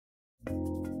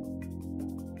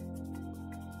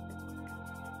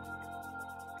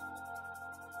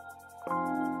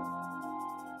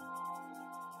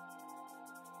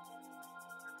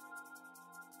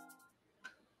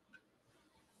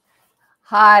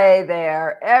Hi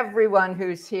there, everyone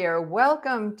who's here.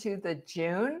 Welcome to the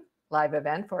June live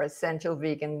event for Essential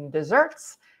Vegan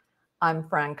Desserts. I'm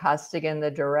Fran Costigan, the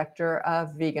director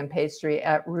of vegan pastry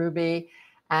at Rouxbe,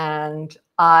 and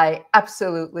I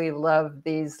absolutely love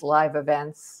these live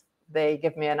events. They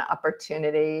give me an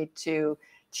opportunity to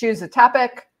choose a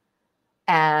topic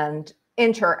and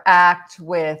interact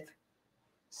with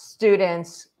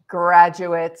students,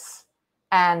 graduates,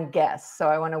 and guests. So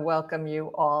I want to welcome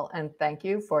you all and thank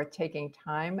you for taking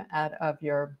time out of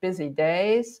your busy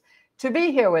days to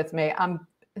be here with me. I'm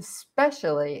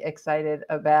especially excited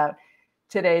about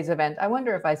today's event. I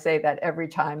wonder if I say that every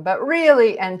time, but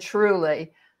really and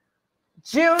truly,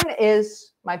 June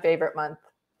is my favorite month.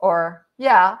 Or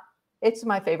yeah, it's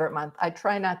my favorite month. I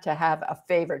try not to have a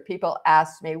favorite. People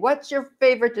ask me, what's your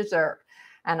favorite dessert?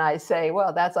 And I say,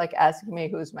 well, that's like asking me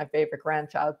who's my favorite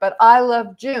grandchild. But I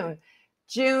love June.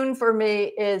 June for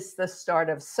me is the start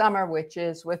of summer, which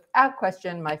is without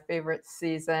question my favorite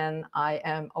season. I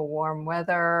am a warm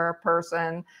weather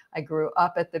person. I grew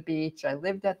up at the beach. I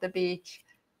lived at the beach.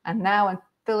 And now in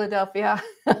Philadelphia,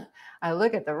 I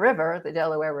look at the river, the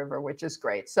Delaware River, which is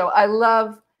great. So I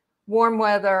love warm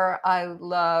weather. I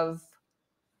love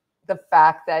the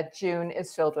fact that June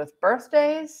is filled with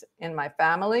birthdays in my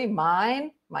family,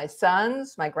 mine, my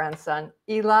son's, my grandson,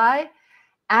 Eli.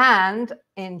 And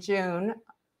in June,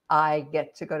 I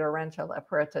get to go to Rancho La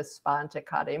Puerta Spa in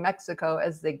Tecate, Mexico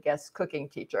as the guest cooking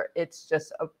teacher. It's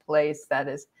just a place that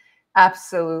is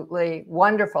absolutely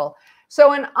wonderful.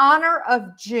 So in honor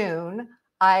of June,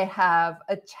 I have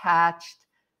attached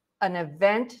an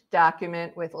event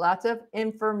document with lots of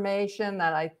information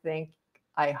that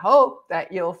I hope that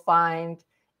you'll find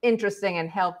interesting and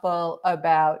helpful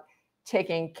about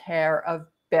taking care of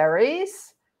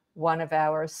berries, one of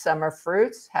our summer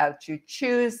fruits, how to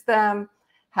choose them,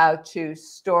 how to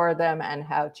store them, and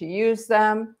how to use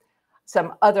them.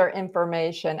 Some other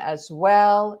information as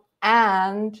well,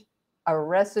 and a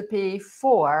recipe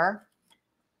for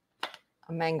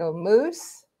a mango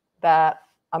mousse, a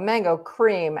mango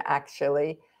cream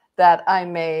actually, that I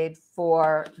made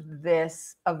for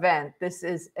this event. This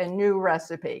is a new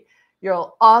recipe.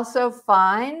 You'll also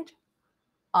find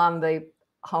on the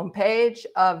homepage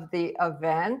of the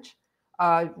event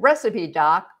a recipe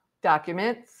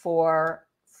document for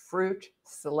fruit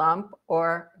slump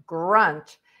or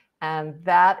grunt. And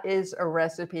that is a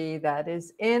recipe that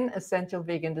is in Essential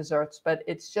Vegan Desserts, but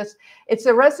it's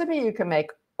a recipe you can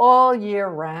make all year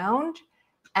round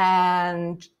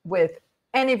and with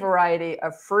any variety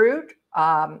of fruit.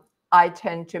 I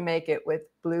tend to make it with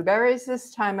blueberries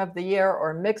this time of the year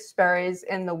or mixed berries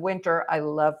in the winter. I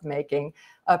love making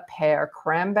a pear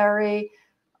cranberry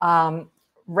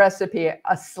recipe,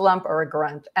 a slump or a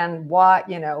grunt. And why,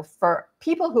 for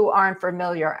people who aren't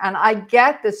familiar, and I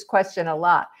get this question a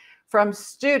lot from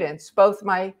students, both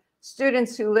my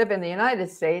students who live in the United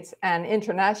States and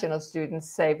international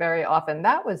students say very often,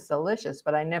 that was delicious,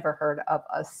 but I never heard of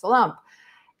a slump.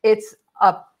 It's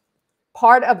a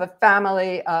part of a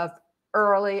family of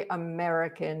early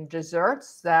American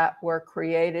desserts that were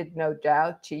created, no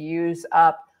doubt, to use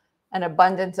up an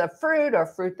abundance of fruit or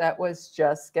fruit that was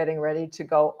just getting ready to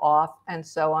go off and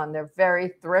so on. They're very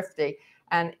thrifty.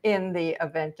 And in the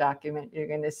event document, you're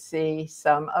going to see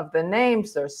some of the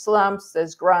names. There's slumps,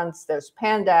 there's grunts, there's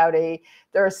pandowdy,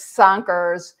 there's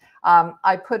sonkers.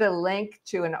 I put a link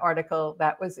to an article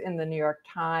that was in the New York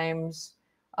Times,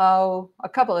 a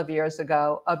couple of years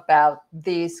ago about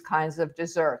these kinds of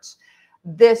desserts.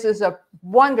 This is a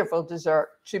wonderful dessert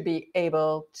to be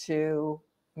able to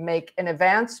make in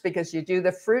advance because you do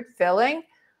the fruit filling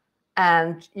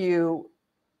and you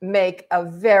make a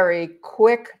very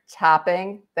quick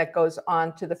topping that goes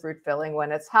on to the fruit filling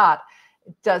when it's hot.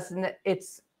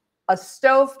 It's a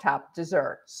stovetop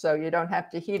dessert, so you don't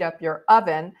have to heat up your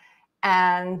oven.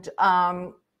 And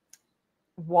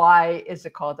why is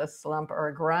it called a slump or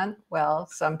a grunt? Well,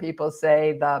 some people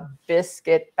say the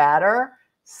biscuit batter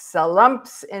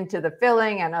slumps into the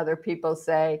filling, and other people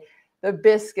say the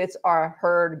biscuits are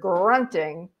heard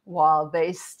grunting while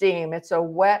they steam. It's a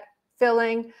wet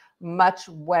filling, much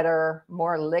wetter,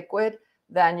 more liquid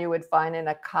than you would find in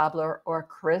a cobbler or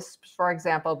crisps, for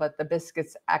example, but the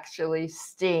biscuits actually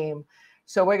steam.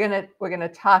 So we're gonna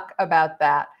talk about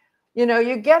that.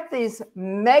 You get these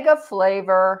mega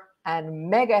flavor and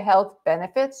mega health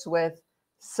benefits with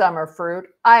summer fruit.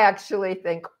 I actually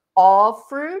think all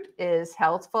fruit is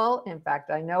healthful. In fact,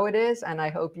 I know it is, and I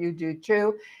hope you do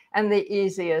too. And the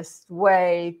easiest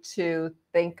way to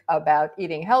think about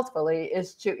eating healthfully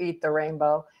is to eat the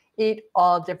rainbow, eat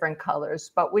all different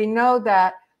colors. But we know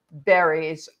that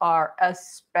berries are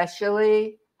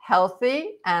especially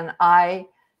healthy, and I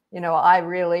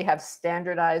really have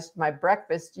standardized my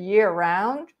breakfast year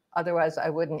round. Otherwise, I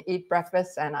wouldn't eat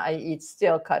breakfast, and I eat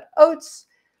steel cut oats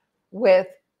with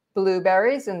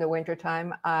blueberries. In the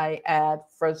wintertime, I add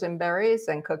frozen berries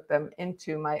and cook them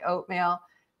into my oatmeal,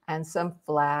 and some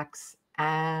flax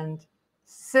and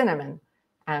cinnamon.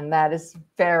 And that is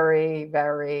very,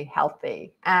 very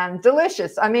healthy and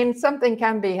delicious. I mean, something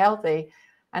can be healthy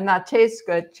and not taste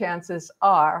good. Chances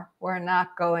are we're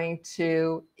not going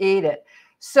to eat it.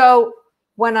 So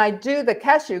when I do the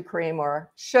cashew cream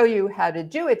or show you how to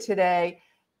do it today,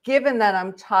 given that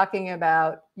I'm talking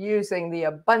about using the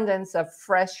abundance of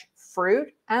fresh fruit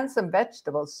and some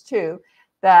vegetables too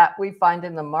that we find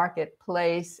in the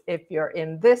marketplace if you're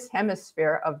in this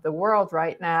hemisphere of the world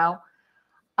right now,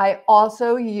 I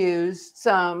also used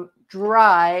some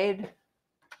dried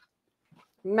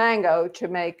mango to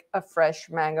make a fresh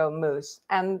mango mousse.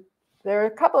 And there are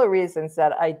a couple of reasons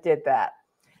that I did that.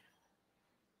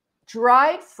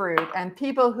 Dried fruit, and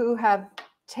people who have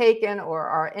taken or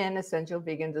are in Essential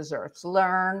Vegan Desserts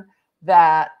learn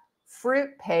that fruit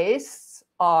pastes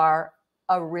are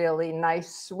a really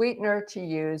nice sweetener to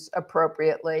use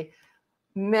appropriately.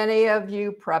 Many of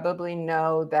you probably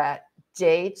know that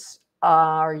dates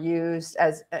are used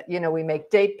as, we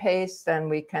make date paste, and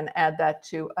we can add that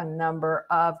to a number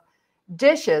of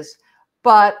dishes.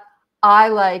 But I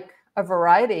like a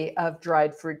variety of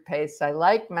dried fruit pastes. I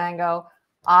like mango.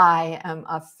 I am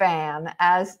a fan,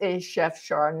 as is Chef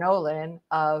Char Nolan,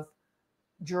 of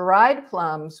dried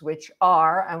plums, which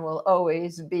are and will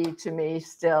always be to me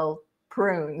still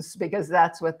prunes, because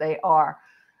that's what they are.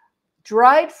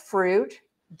 Dried fruit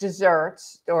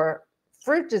desserts, or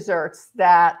fruit desserts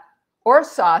that, or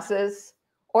sauces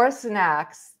or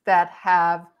snacks that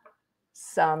have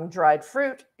some dried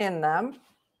fruit in them,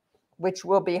 which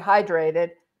will be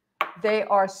hydrated, they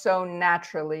are so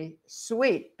naturally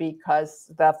sweet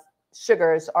because the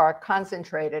sugars are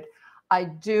concentrated. I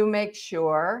do make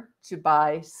sure to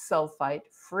buy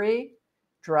sulfite-free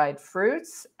dried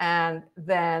fruits, and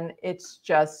then it's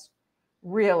just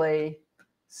really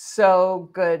so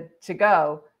good to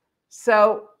go.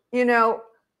 So,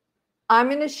 I'm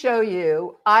going to show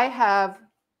you, I have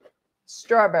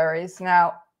strawberries.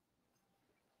 Now,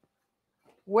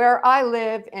 where I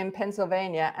live in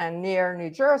Pennsylvania and near New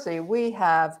Jersey, we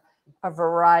have a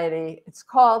variety. It's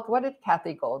called, what did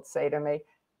Kathy Gold say to me?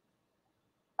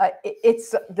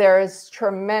 There's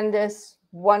tremendous,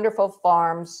 wonderful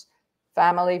farms,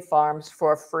 family farms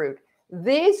for fruit.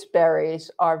 These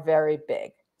berries are very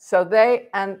big. So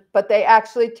but they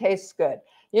actually taste good.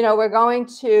 We're going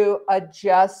to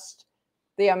adjust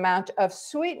the amount of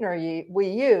sweetener we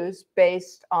use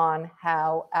based on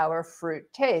how our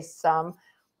fruit tastes. Some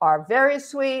are very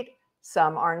sweet,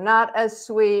 some are not as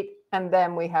sweet, and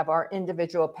then we have our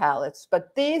individual palates.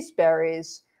 But these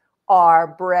berries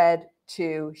are bred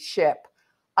to ship.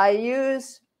 I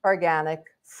use organic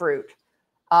fruit.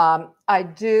 I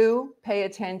do pay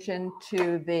attention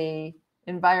to the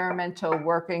environmental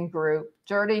working group,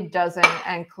 Dirty Dozen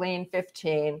and Clean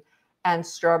 15, and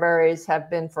strawberries have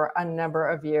been for a number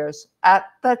of years at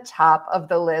the top of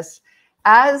the list,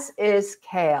 as is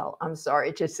kale, I'm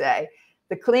sorry to say.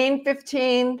 The Clean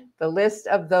 15, the list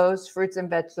of those fruits and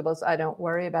vegetables, I don't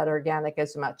worry about organic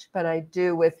as much, but I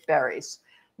do with berries.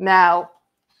 Now,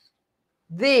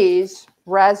 these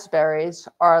raspberries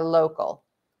are local,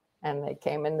 and they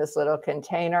came in this little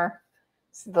container.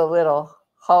 The little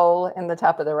hole in the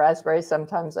top of the raspberry,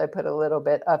 sometimes I put a little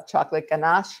bit of chocolate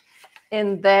ganache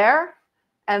in there.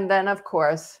 And then, of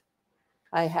course,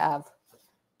 I have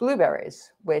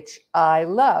blueberries, which I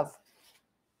love.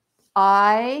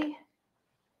 I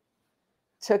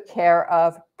took care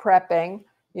of prepping.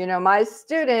 My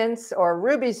students, or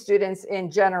Rouxbe students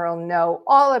in general, know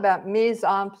all about mise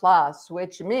en place,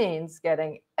 which means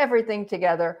getting everything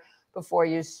together before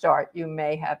you start. You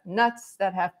may have nuts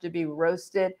that have to be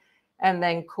roasted and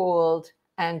then cooled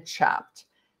and chopped.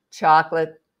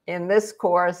 Chocolate in this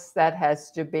course that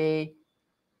has to be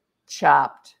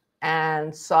chopped,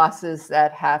 and sauces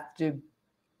that have to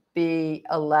be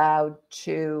allowed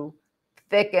to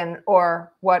thicken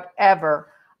or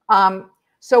whatever.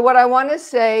 So what I want to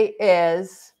say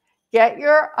is get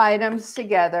your items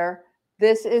together.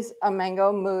 This is a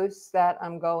mango mousse that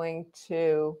I'm going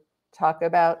to talk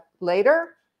about later.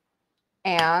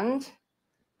 And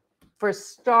for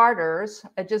starters,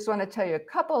 I just want to tell you a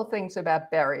couple of things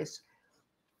about berries.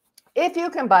 If you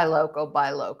can buy local, buy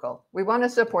local. We want to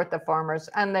support the farmers,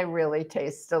 and they really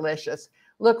taste delicious.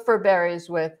 Look for berries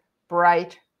with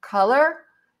bright color.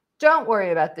 Don't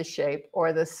worry about the shape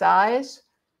or the size.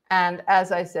 And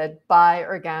as I said, buy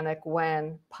organic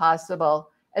when possible.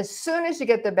 As soon as you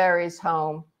get the berries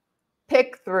home,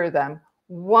 pick through them.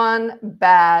 One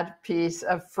bad piece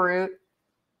of fruit,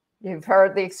 you've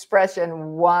heard the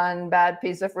expression, one bad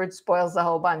piece of fruit spoils the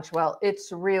whole bunch. Well,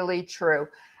 it's really true.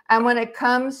 And when it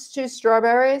comes to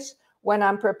strawberries, when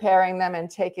I'm preparing them and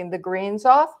taking the greens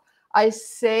off, I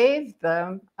save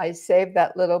them. I save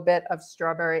that little bit of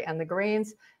strawberry and the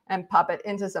greens and pop it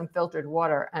into some filtered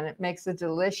water. And it makes a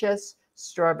delicious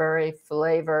strawberry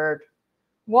flavored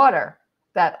water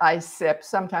that I sip,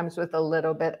 sometimes with a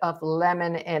little bit of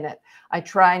lemon in it. I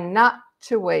try not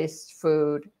to waste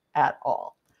food at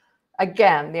all.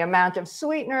 Again, the amount of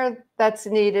sweetener that's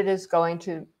needed is going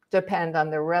to depend on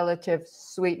the relative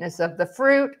sweetness of the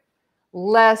fruit.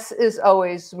 Less is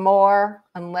always more,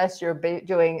 unless you're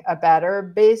doing a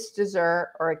batter-based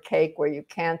dessert or a cake where you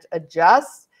can't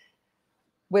adjust.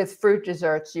 With fruit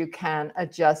desserts, you can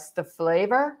adjust the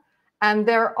flavor. And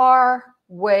there are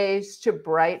ways to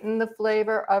brighten the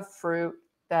flavor of fruit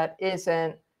that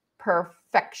isn't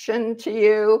perfection to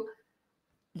you.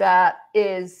 That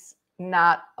is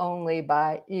not only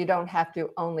by, you don't have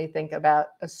to only think about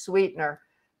a sweetener.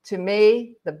 To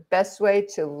me, the best way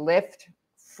to lift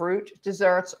fruit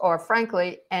desserts, or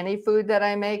frankly, any food that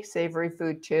I make, savory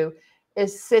food too,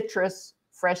 is citrus,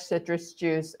 fresh citrus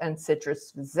juice and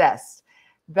citrus zest.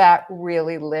 That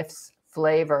really lifts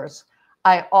flavors.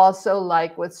 I also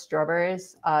like with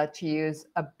strawberries to use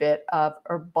a bit of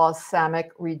a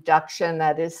balsamic reduction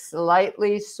that is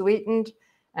slightly sweetened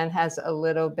and has a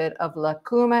little bit of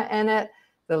lucuma in it.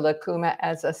 The lucuma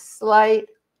has a slight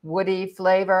woody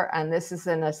flavor, and this is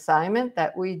an assignment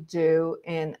that we do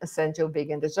in Essential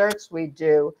Vegan Desserts. We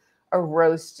do a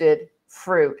roasted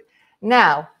fruit.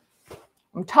 Now,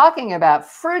 I'm talking about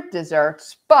fruit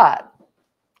desserts, but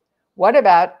what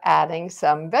about adding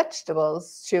some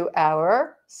vegetables to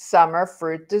our summer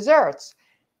fruit desserts?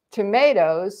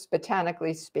 Tomatoes,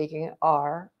 botanically speaking,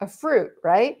 are a fruit,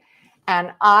 right?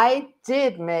 And I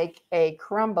did make a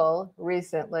crumble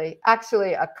recently,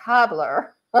 actually a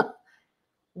cobbler,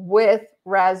 with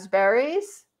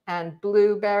raspberries and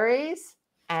blueberries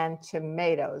and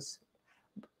tomatoes.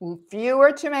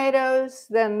 Fewer tomatoes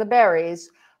than the berries,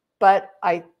 but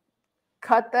I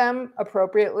cut them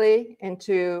appropriately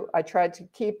into, I tried to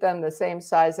keep them the same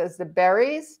size as the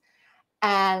berries,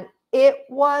 and it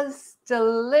was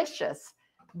delicious.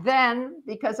 Then,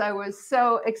 because I was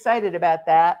so excited about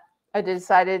that, I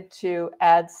decided to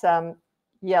add some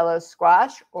yellow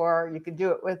squash, or you could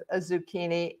do it with a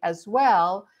zucchini as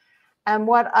well. And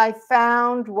what I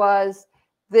found was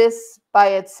this by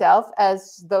itself,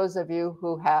 as those of you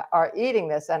who are eating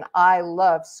this, and I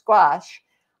love squash,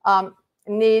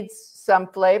 needs some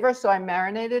flavor. So I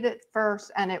marinated it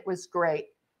first, and it was great.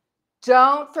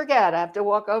 Don't forget, I have to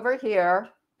walk over here.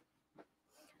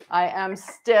 I am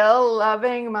still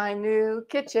loving my new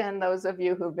kitchen, those of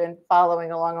you who've been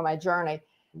following along on my journey.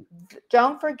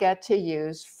 Don't forget to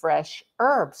use fresh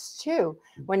herbs too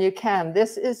when you can.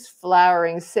 This is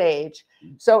flowering sage.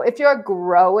 So if you're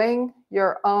growing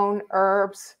your own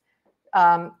herbs,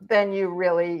 then you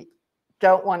really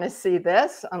don't want to see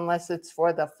this unless it's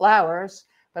for the flowers.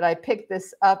 But I picked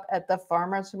this up at the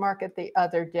farmer's market the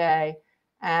other day,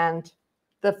 and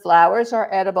the flowers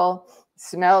are edible,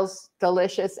 smells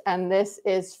delicious, and this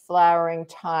is flowering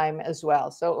thyme as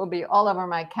well. So it will be all over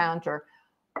my counter.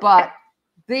 But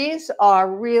these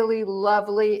are really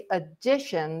lovely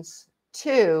additions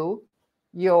to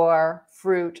your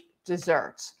fruit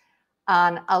desserts.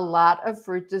 And a lot of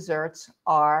fruit desserts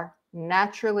are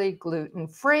naturally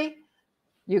gluten-free.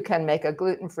 You can make a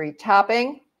gluten-free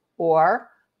topping, or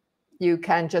you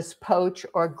can just poach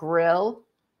or grill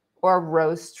or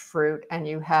roast fruit, and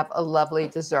you have a lovely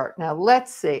dessert. Now,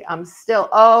 let's see. I'm still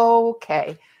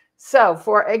okay. So,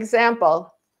 for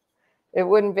example, it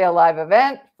wouldn't be a live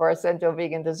event for Essential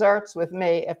Vegan Desserts with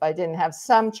me if I didn't have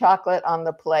some chocolate on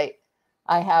the plate.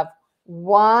 I have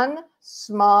one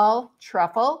small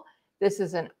truffle. This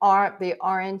is the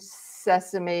orange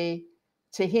sesame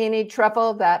tahini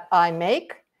truffle that I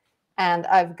make. And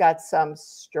I've got some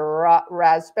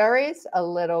raspberries, a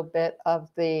little bit of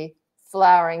the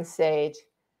flowering sage,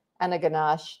 and a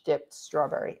ganache dipped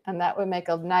strawberry. And that would make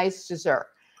a nice dessert.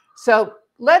 So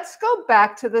let's go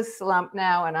back to the slump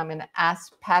now, and I'm going to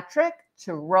ask Patrick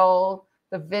to roll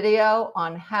the video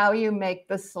on how you make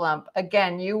the slump.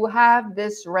 Again, you have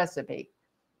this recipe.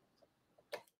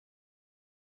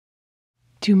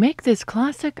 To make this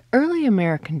classic early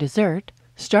American dessert,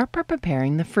 start by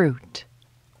preparing the fruit.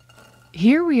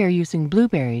 Here we are using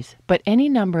blueberries, but any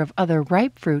number of other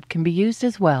ripe fruit can be used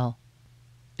as well.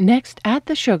 Next, add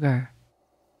the sugar.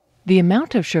 The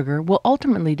amount of sugar will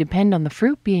ultimately depend on the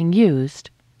fruit being used,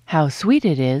 how sweet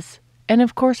it is, and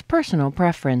of course personal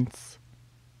preference.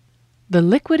 The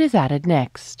liquid is added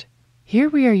next. Here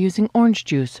we are using orange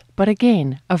juice, but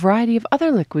again, a variety of other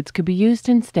liquids could be used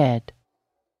instead.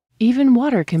 Even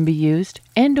water can be used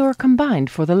and/or combined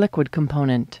for the liquid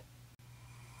component.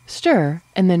 Stir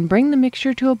and then bring the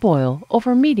mixture to a boil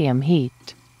over medium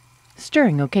heat,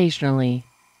 stirring occasionally.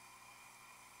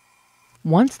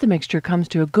 Once the mixture comes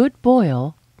to a good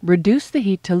boil, reduce the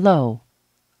heat to low.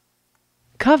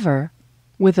 Cover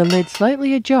with the lid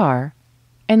slightly ajar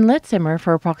and let simmer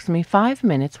for approximately 5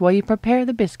 minutes while you prepare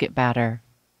the biscuit batter.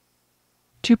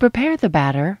 To prepare the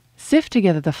batter, sift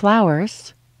together the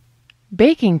flours,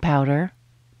 baking powder,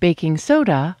 baking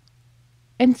soda,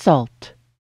 and salt.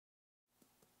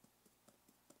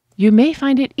 You may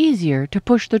find it easier to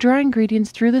push the dry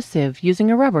ingredients through the sieve using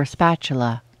a rubber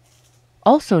spatula.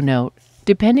 Also note,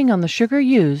 depending on the sugar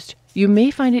used, you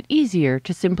may find it easier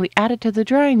to simply add it to the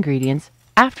dry ingredients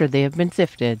after they have been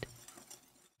sifted.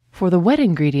 For the wet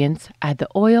ingredients, add the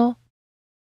oil,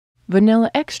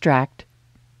 vanilla extract,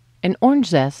 and orange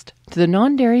zest to the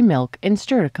non-dairy milk and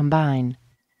stir to combine.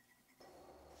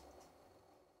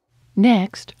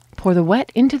 Next, pour the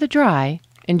wet into the dry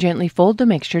and gently fold the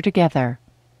mixture together.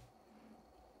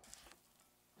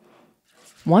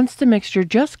 Once the mixture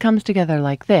just comes together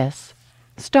like this,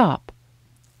 stop.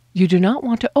 You do not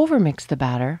want to overmix the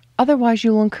batter, otherwise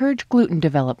you will encourage gluten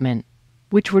development,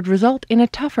 which would result in a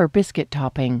tougher biscuit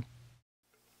topping.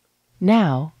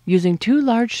 Now, using 2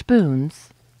 large spoons,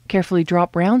 carefully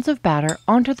drop rounds of batter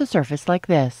onto the surface like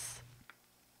this.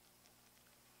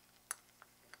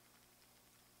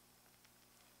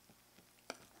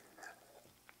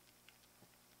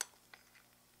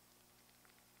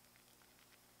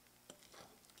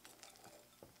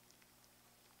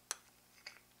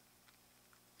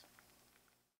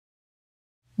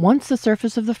 Once the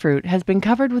surface of the fruit has been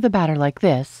covered with a batter like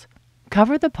this,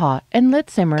 cover the pot and let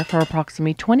simmer for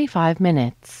approximately 25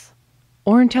 minutes,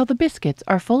 or until the biscuits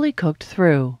are fully cooked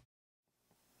through.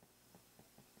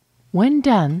 When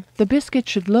done, the biscuit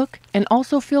should look and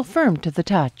also feel firm to the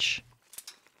touch.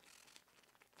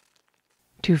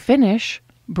 To finish,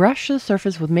 brush the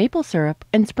surface with maple syrup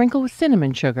and sprinkle with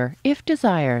cinnamon sugar if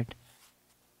desired.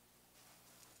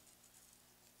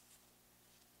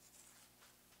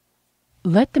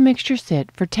 Let the mixture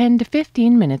sit for 10 to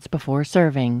 15 minutes before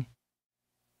serving.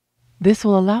 This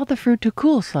will allow the fruit to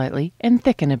cool slightly and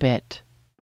thicken a bit.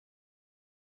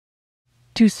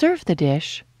 To serve the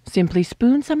dish, simply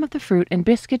spoon some of the fruit and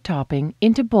biscuit topping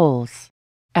into bowls,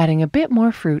 adding a bit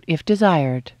more fruit if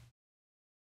desired.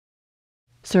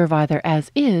 Serve either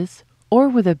as is or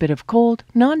with a bit of cold,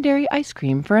 non-dairy ice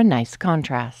cream for a nice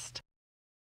contrast.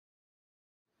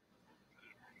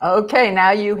 Okay, now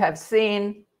you have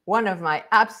seen one of my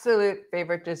absolute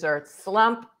favorite desserts,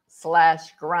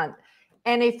 slump/grunt.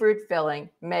 Any fruit filling.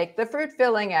 Make the fruit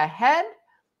filling ahead.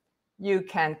 You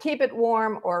can keep it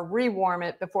warm or rewarm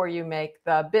it before you make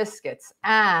the biscuits.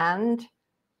 And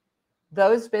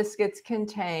those biscuits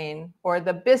contain, or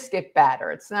the biscuit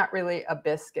batter, it's not really a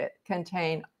biscuit,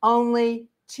 contain only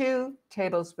 2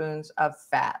 tablespoons of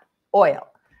fat, oil.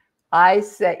 I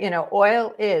say,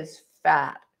 oil is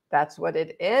fat. That's what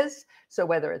it is. So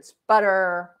whether it's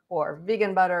butter or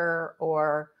vegan butter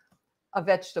or a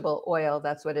vegetable oil,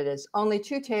 that's what it is. Only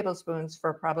 2 tablespoons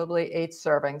for probably 8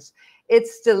 servings.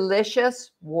 It's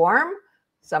delicious, warm.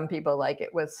 Some people like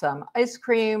it with some ice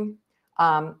cream.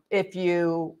 If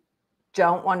you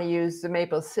don't want to use the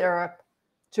maple syrup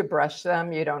to brush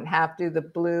them, you don't have to. The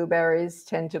blueberries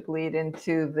tend to bleed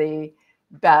into the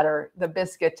batter, the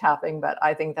biscuit topping, but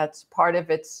I think that's part of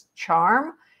its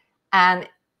charm. And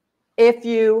if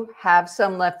you have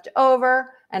some left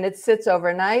over and it sits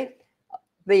overnight,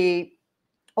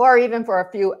 or even for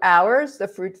a few hours, the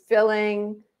fruit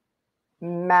filling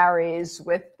marries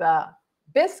with the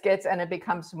biscuits and it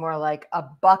becomes more like a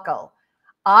buckle.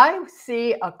 I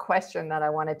see a question that I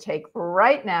want to take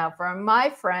right now from my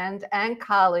friend and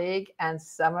colleague and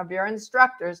some of your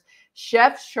instructors,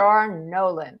 Chef Shar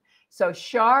Nolan. So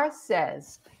Shar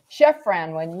says, Chef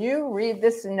Fran, when you read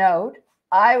this note,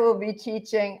 I will be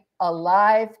teaching a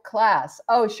live class.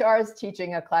 Oh, Shar is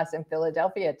teaching a class in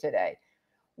Philadelphia today.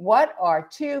 What are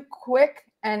 2 quick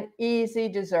and easy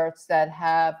desserts that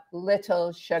have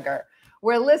little sugar?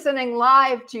 We're listening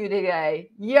live to you today.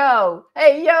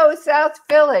 Hey, South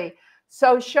Philly.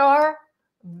 So Shar,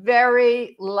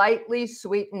 very lightly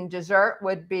sweetened dessert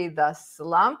would be the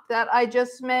slump that I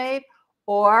just made,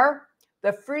 or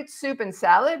the fruit soup and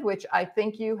salad, which I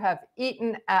think you have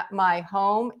eaten at my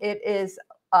home. It is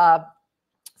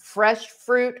fresh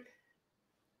fruit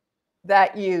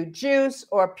that you juice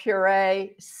or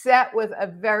puree, set with a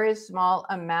very small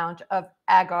amount of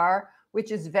agar,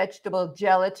 which is vegetable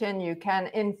gelatin. You can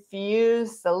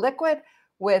infuse the liquid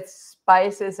with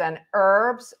spices and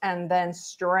herbs and then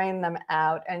strain them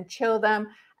out and chill them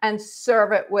and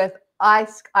serve it with, I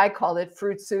call it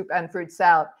fruit soup and fruit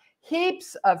salad.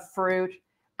 Heaps of fruit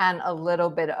and a little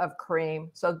bit of cream.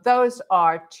 So those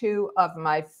are two of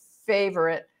my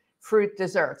favorite fruit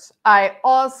desserts. I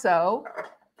also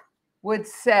would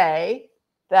say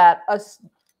that a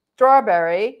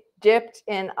strawberry dipped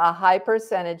in a high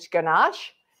percentage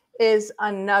ganache is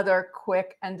another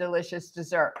quick and delicious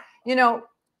dessert. You know,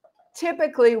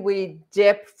 typically we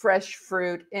dip fresh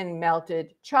fruit in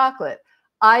melted chocolate.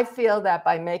 I feel that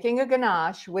by making a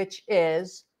ganache, which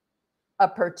is a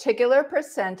particular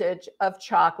percentage of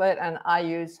chocolate, and I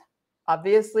use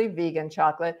obviously vegan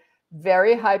chocolate,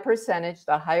 very high percentage.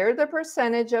 The higher the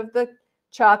percentage of the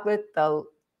chocolate, the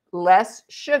less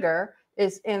sugar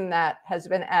is in that, has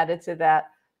been added to that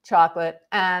chocolate,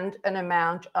 and an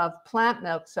amount of plant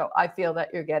milk. So I feel that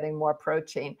you're getting more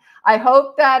protein. I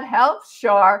hope that helps,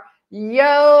 Shar.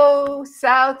 Yo,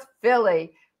 South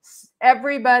Philly.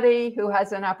 Everybody who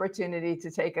has an opportunity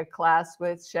to take a class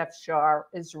with Chef Shar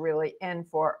is really in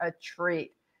for a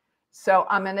treat. So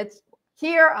I'm going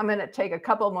to take a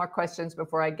couple more questions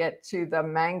before I get to the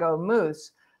mango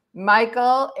mousse.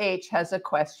 Michael H has a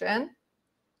question,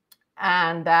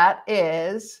 and that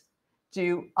is,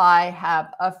 do I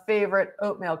have a favorite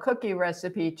oatmeal cookie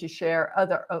recipe to share,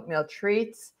 other oatmeal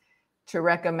treats to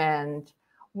recommend?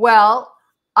 Well,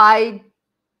 I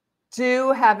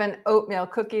do have an oatmeal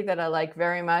cookie that I like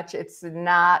very much. It's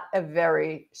not a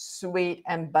very sweet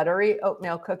and buttery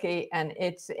oatmeal cookie, and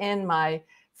it's in my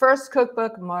first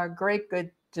cookbook, More Great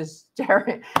Good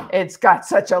Dairy. It's got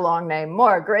such a long name,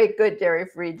 More Great Good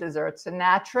Dairy-Free Desserts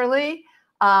Naturally.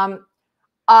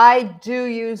 I do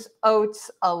use oats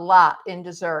a lot in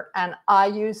dessert, and I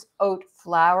use oat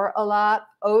flour a lot.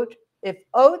 If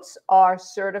oats are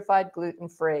certified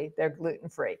gluten-free, they're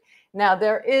gluten-free. Now,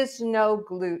 there is no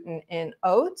gluten in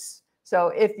oats. So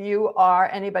if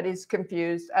anybody's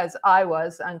confused, as I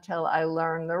was until I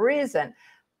learned the reason,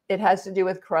 it has to do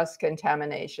with cross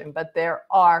contamination. But there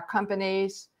are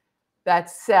companies that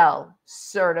sell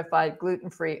certified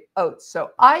gluten-free oats.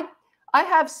 So I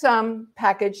have some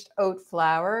packaged oat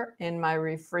flour in my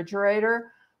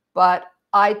refrigerator, but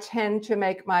I tend to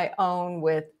make my own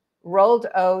with rolled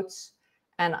oats,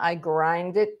 and I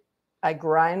grind it. I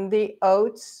grind the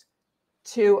oats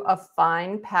to a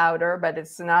fine powder, but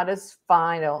it's not as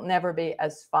fine. It'll never be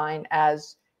as fine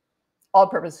as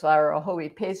all-purpose flour or whole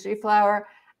wheat pastry flour.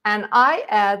 And I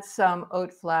add some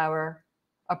oat flour,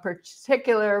 a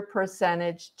particular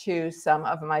percentage, to some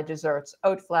of my desserts.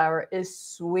 Oat flour is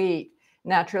sweet,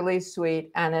 naturally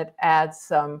sweet, and it adds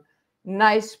some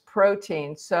nice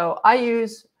protein. So I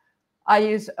use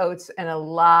oats in a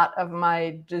lot of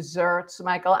my desserts,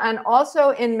 Michael, and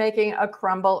also in making a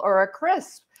crumble or a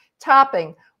crisp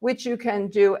topping, which you can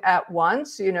do at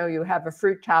once. You know, you have a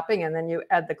fruit topping and then you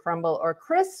add the crumble or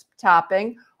crisp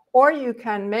topping, or you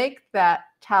can make that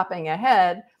topping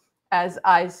ahead, as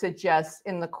I suggest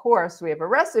in the course. We have a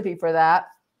recipe for that.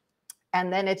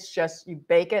 And then it's just, you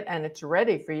bake it and it's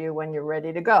ready for you when you're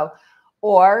ready to go.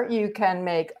 Or you can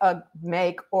make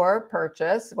or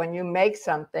purchase. When you make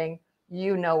something,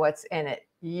 you know what's in it.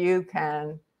 You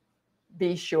can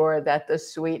be sure that the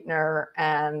sweetener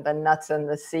and the nuts and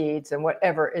the seeds and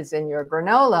whatever is in your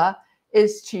granola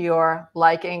is to your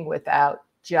liking, without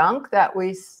junk that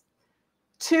we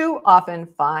too often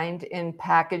find in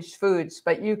packaged foods.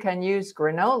 But you can use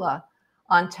granola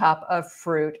on top of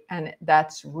fruit, and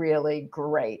that's really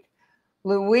great.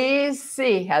 Louise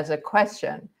C has a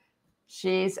question.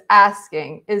 She's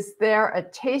asking, is there a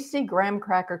tasty graham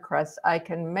cracker crust I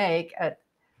can make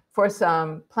for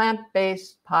some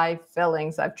plant-based pie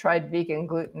fillings? I've tried vegan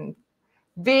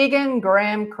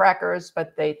graham crackers,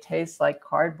 but they taste like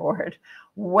cardboard.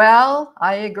 Well,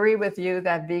 I agree with you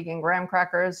that vegan graham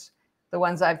crackers, the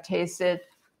ones I've tasted,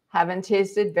 haven't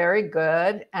tasted very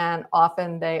good, and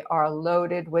often they are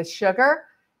loaded with sugar.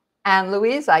 And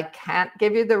Louise, I can't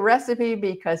give you the recipe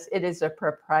because it is a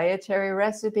proprietary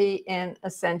recipe in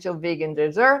Essential Vegan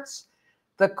Desserts,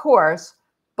 the course,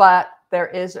 but there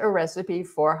is a recipe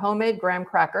for homemade graham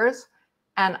crackers.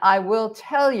 And I will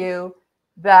tell you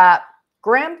that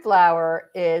graham flour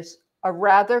is a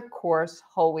rather coarse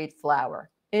whole wheat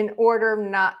flour. In order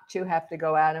not to have to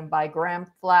go out and buy graham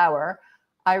flour,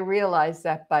 I realized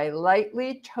that by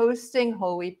lightly toasting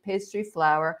whole wheat pastry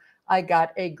flour, I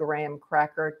got a graham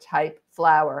cracker type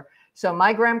flour. So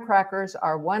my graham crackers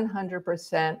are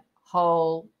 100%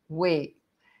 whole wheat.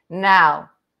 Now,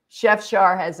 Chef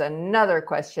Shar has another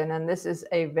question, and this is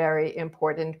a very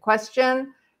important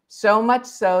question. So much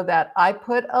so that I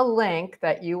put a link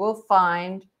that you will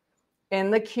find in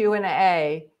the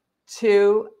Q&A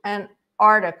to an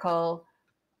article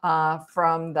that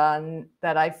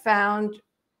I found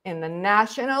in the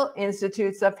National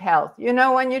Institutes of Health. You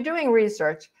know, when you're doing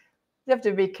research, you have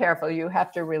to be careful. You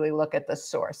have to really look at the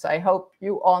source. I hope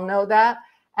you all know that.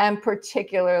 And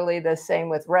particularly the same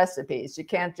with recipes. You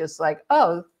can't just like,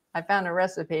 oh, I found a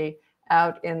recipe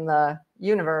out in the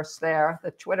universe there,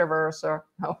 the Twitterverse, or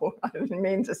no, I didn't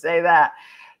mean to say that.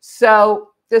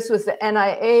 So this was the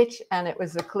NIH and it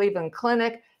was the Cleveland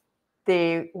Clinic.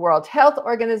 The World Health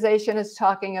Organization is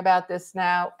talking about this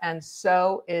now, and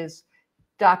so is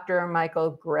Dr.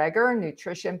 Michael Greger,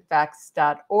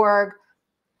 nutritionfacts.org.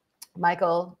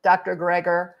 Dr.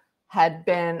 Greger had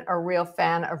been a real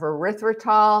fan of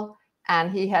erythritol,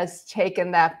 and he has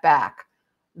taken that back.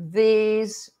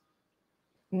 These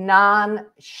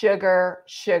non-sugar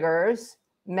sugars,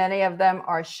 many of them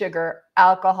are sugar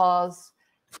alcohols,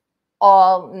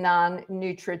 all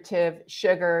non-nutritive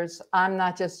sugars. I'm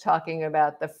not just talking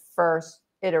about the first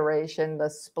iteration, the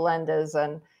Splendas,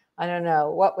 and I don't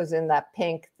know what was in that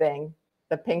pink thing,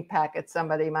 the pink packet,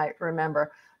 somebody might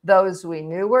remember. Those we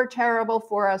knew were terrible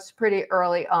for us pretty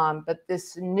early on, but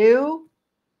this new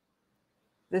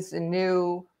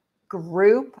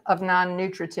group of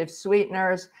non-nutritive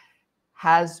sweeteners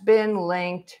has been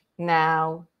linked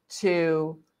now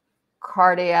to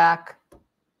cardiac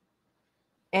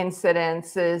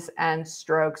incidences and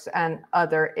strokes and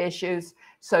other issues.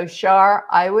 So Shar,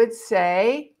 I would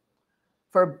say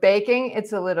for baking,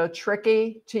 it's a little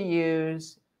tricky to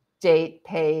use date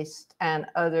paste and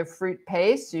other fruit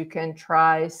paste. You can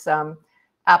try some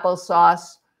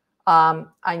applesauce.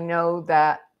 I know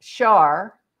that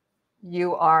Shar,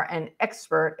 you are an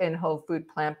expert in whole food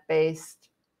plant-based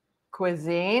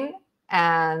cuisine,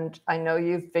 and I know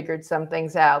you've figured some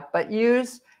things out, but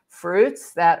use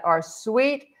fruits that are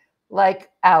sweet, like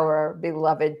our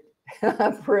beloved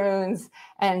prunes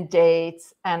and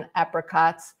dates and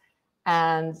apricots,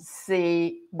 and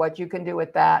see what you can do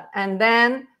with that. And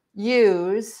then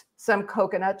use some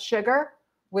coconut sugar,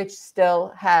 which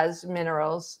still has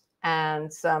minerals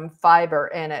and some fiber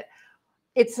in it.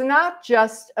 It's not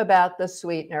just about the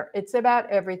sweetener, it's about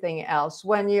everything else.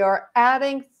 When you're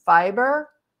adding fiber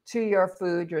to your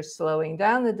food, you're slowing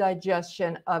down the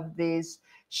digestion of these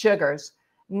sugars.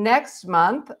 Next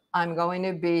month, I'm going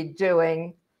to be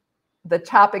doing, the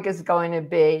topic is going to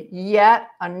be yet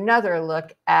another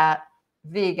look at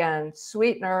vegan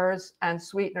sweeteners and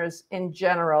sweeteners in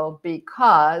general,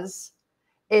 because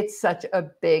it's such a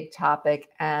big topic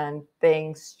and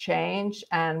things change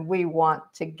and we want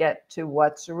to get to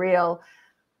what's real.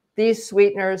 These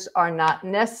sweeteners are not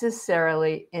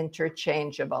necessarily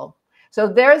interchangeable. So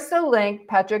there's the link.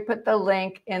 Patrick put the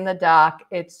link in the doc.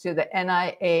 It's to the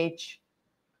NIH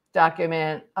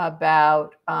document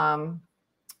about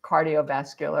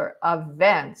cardiovascular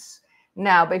events.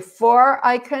 Now, before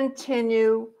I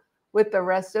continue with the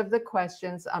rest of the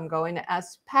questions, I'm going to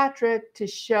ask Patrick to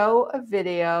show a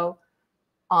video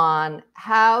on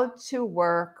how to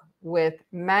work with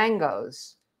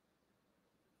mangoes.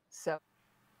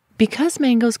 Because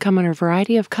mangoes come in a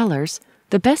variety of colors,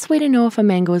 the best way to know if a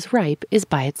mango is ripe is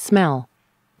by its smell.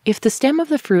 If the stem of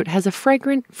the fruit has a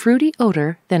fragrant, fruity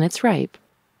odor, then it's ripe.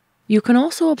 You can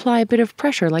also apply a bit of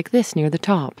pressure like this near the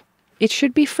top. It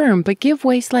should be firm but give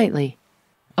way slightly.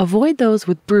 Avoid those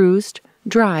with bruised,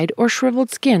 dried, or shriveled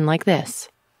skin like this.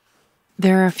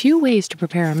 There are a few ways to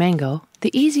prepare a mango,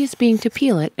 the easiest being to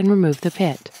peel it and remove the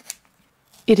pit.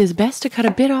 It is best to cut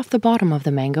a bit off the bottom of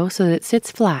the mango so that it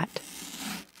sits flat.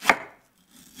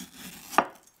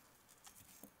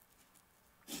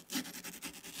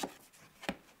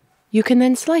 You can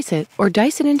then slice it or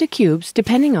dice it into cubes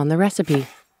depending on the recipe.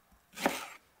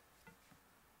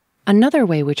 Another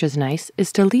way, which is nice,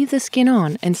 is to leave the skin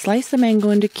on and slice the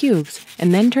mango into cubes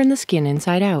and then turn the skin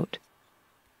inside out.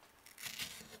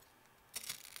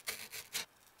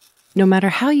 No matter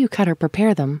how you cut or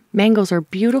prepare them, mangoes are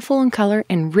beautiful in color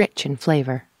and rich in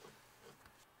flavor.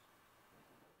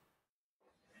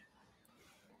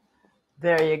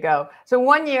 There you go. So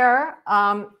one year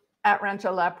at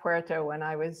Rancho La Puerta, when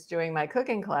I was doing my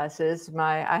cooking classes,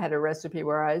 I had a recipe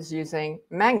where I was using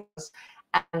mangoes,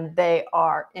 and they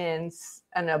are in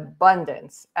an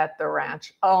abundance at the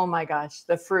ranch. Oh my gosh,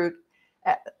 the fruit,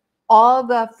 all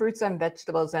the fruits and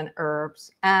vegetables and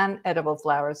herbs and edible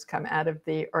flowers come out of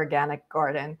the organic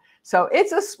garden. So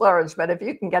it's a splurge, but if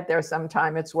you can get there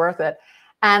sometime, it's worth it.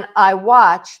 And I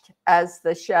watched as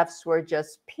the chefs were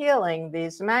just peeling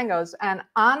these mangoes. And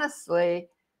honestly,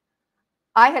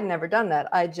 I had never done that.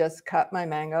 I just cut my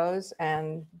mangoes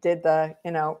and did the,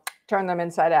 turn them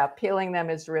inside out. Peeling them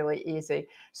is really easy.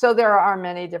 So there are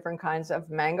many different kinds of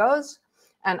mangoes,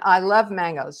 and I love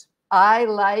mangoes. I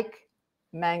like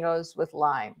mangoes with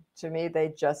lime. To me,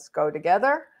 they just go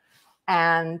together.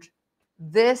 And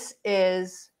this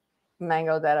is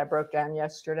mango that I broke down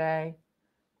yesterday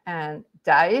and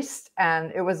diced,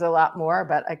 and it was a lot more,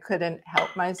 but I couldn't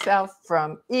help myself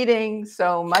from eating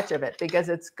so much of it because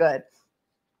it's good.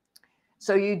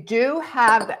 So you do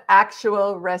have the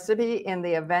actual recipe in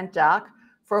the event doc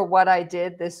for what I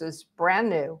did. This was brand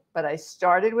new, but I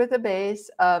started with a base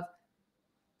of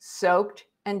soaked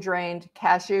and drained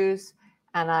cashews,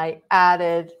 and I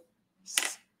added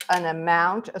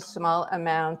a small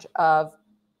amount of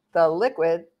the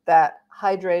liquid that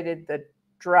hydrated the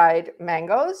dried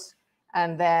mangoes.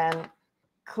 And then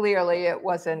clearly it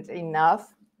wasn't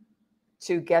enough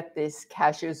to get these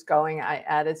cashews going. I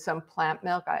added some plant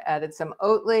milk, I added some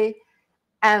Oatly,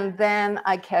 and then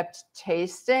I kept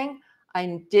tasting.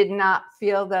 I did not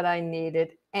feel that I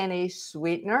needed any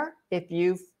sweetener. If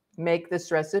you make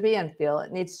this recipe and feel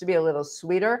it needs to be a little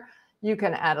sweeter, you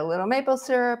can add a little maple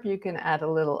syrup, you can add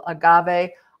a little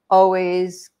agave,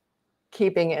 always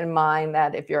keeping in mind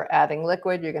that if you're adding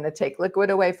liquid, you're going to take liquid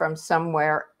away from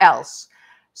somewhere else.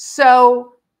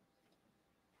 So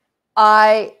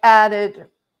I added,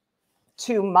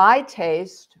 to my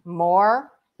taste,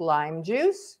 more lime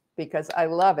juice because I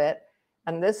love it.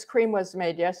 And this cream was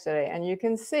made yesterday, and you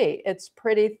can see it's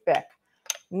pretty thick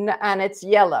and it's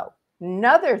yellow.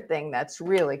 Another thing that's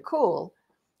really cool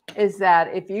is that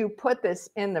if you put this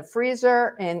in the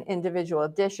freezer in individual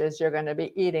dishes, you're going to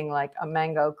be eating like a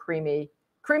mango creamy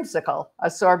creamsicle, a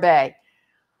sorbet.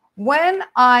 When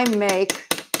I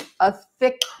make a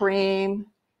thick cream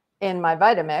in my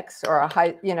Vitamix or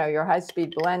your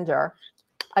high-speed blender,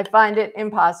 I find it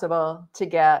impossible to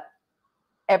get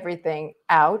everything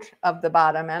out of the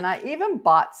bottom. And I even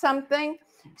bought something.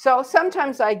 So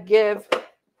sometimes I give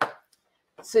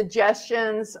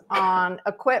suggestions on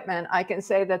equipment. I can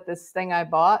say that this thing I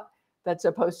bought that's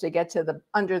supposed to get to the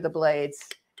under the blades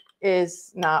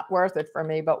is not worth it for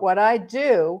me. But what I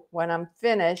do when I'm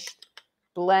finished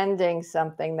blending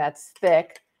something that's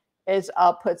thick is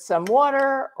I'll put some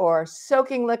water or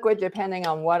soaking liquid, depending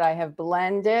on what I have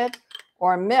blended,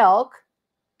 or milk,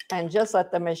 and just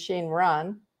let the machine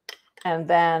run. And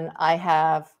then I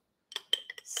have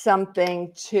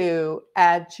something to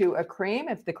add to a cream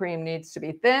if the cream needs to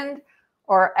be thinned,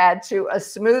 or add to a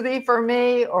smoothie for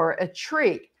me, or a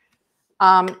treat.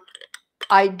 I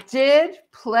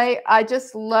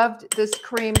just loved this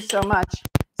cream so much.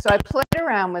 So I played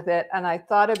around with it and I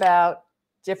thought about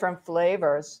different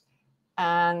flavors.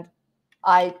 And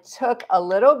I took a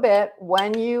little bit.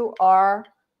 When you are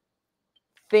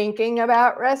thinking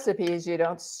about recipes, you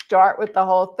don't start with the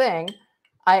whole thing.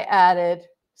 I added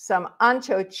some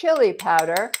ancho chili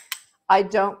powder. I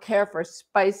don't care for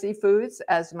spicy foods,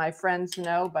 as my friends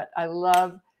know, but I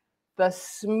love the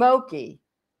smoky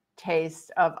taste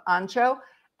of ancho.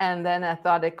 And then I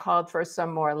thought it called for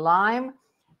some more lime.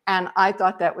 And I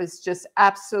thought that was just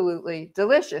absolutely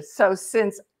delicious. So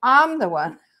since I'm the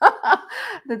one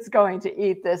that's going to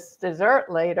eat this dessert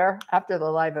later, after the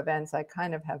live events, I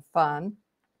kind of have fun.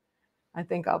 I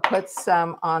think I'll put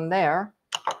some on there.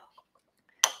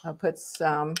 I'll put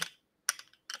some,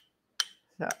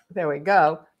 so there we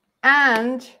go.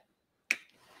 And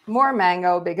more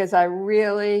mango because I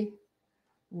really,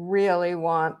 really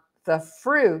want the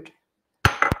fruit.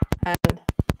 And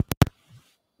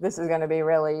this is going to be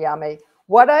really yummy.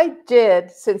 What I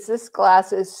did, since this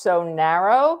glass is so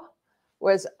narrow,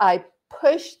 was I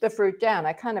pushed the fruit down.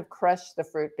 I kind of crushed the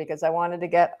fruit because I wanted to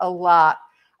get a lot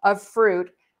of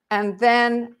fruit. And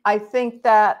then I think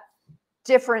that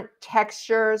different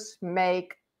textures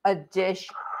make a dish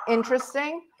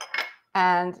interesting.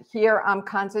 And here I'm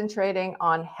concentrating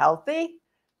on healthy.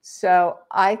 So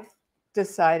I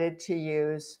decided to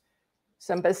use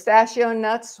some pistachio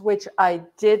nuts, which I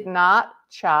did not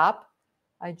chop.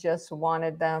 I just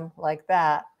wanted them like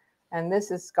that. And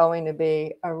this is going to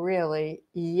be a really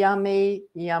yummy,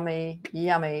 yummy,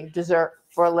 yummy dessert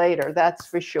for later. That's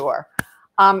for sure.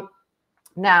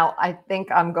 Now, I think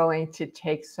I'm going to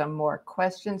take some more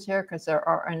questions here because there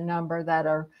are a number that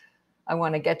I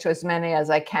want to get to as many as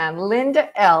I can. Linda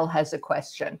L. has a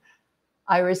question.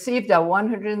 I received a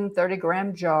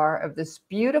 130-gram jar of this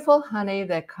beautiful honey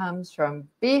that comes from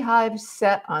beehives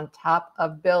set on top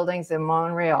of buildings in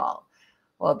Montreal.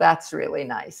 Well, that's really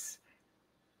nice.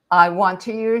 I want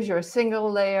to use your single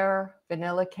layer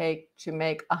vanilla cake to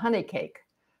make a honey cake.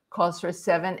 Calls for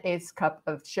 7/8 cup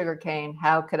of sugar cane.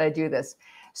 How could I do this?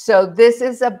 So this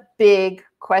is a big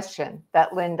question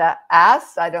that Linda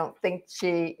asked. I don't think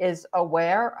she is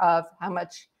aware of how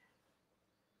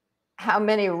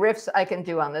many riffs I can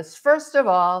do on this. First of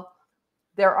all,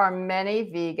 there are many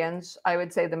vegans, I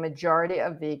would say the majority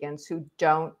of vegans, who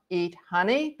don't eat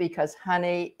honey because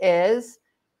honey is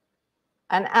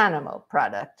an animal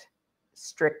product,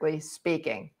 strictly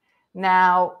speaking.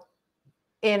 Now,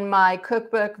 in my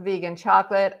cookbook, Vegan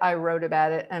Chocolate, I wrote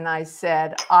about it and I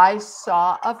said, I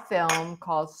saw a film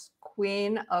called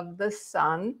Queen of the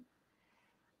Sun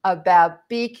about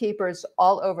beekeepers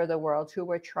all over the world who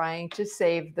were trying to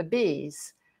save the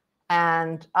bees.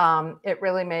 And it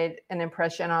really made an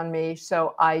impression on me.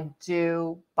 So I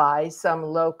do buy some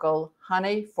local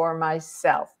honey for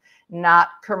myself, not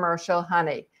commercial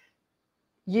honey.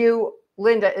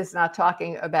 Linda is not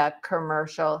talking about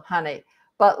commercial honey,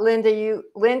 but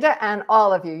Linda and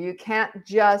all of you can't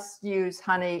just use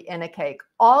honey in a cake.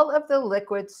 All of the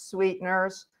liquid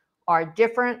sweeteners are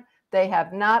different. They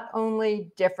have not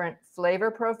only different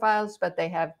flavor profiles, but they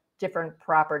have different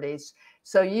properties.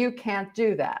 So you can't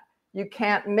do that. You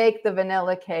can't make the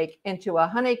vanilla cake into a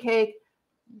honey cake,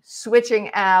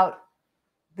 switching out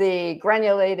the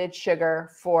granulated sugar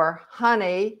for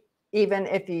honey, even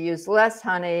if you use less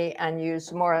honey and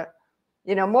use more,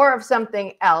 more of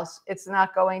something else, it's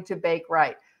not going to bake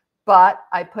right. But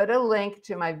I put a link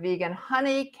to my vegan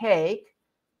honey cake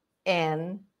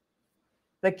in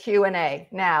the Q&A.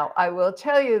 Now, I will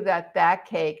tell you that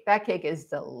cake is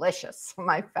delicious.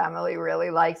 My family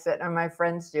really likes it and my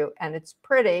friends do. And it's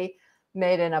pretty,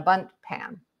 made in a bundt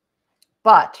pan.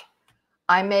 But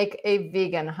I make a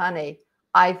vegan honey.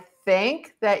 I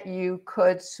think that you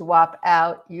could swap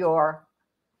out your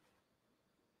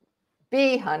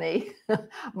bee honey.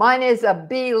 Mine is a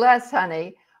bee less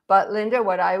honey. But Linda,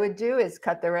 what I would do is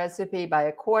cut the recipe by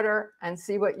a quarter and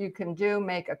see what you can do,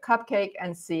 make a cupcake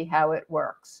and see how it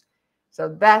works.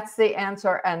 So that's the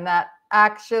answer. And that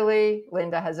actually,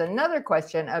 Linda has another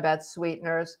question about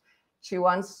sweeteners. She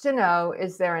wants to know,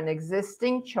 is there an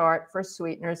existing chart for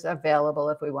sweeteners available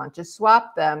if we want to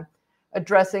swap them,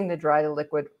 addressing the dry to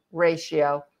liquid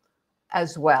ratio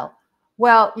as well?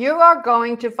 Well, you are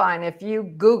going to find, if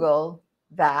you Google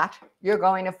that, you're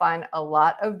going to find a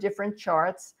lot of different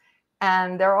charts.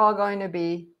 And they're all going to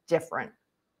be different.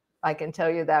 I can tell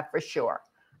you that for sure.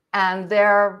 And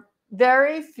they're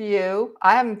very few.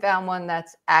 I haven't found one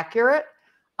that's accurate.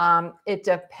 It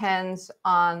depends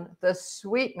on the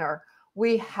sweetener.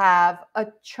 We have a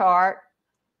chart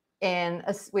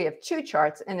we have two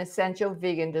charts in Essential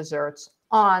Vegan Desserts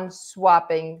on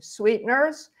swapping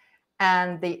sweeteners.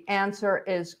 And the answer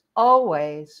is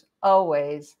always,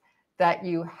 always that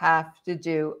you have to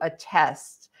do a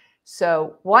test.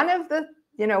 So one of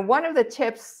the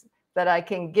tips that I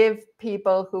can give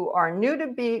people who are new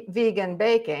to vegan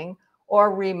baking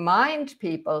or remind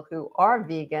people who are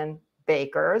vegan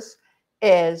bakers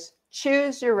is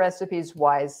choose your recipes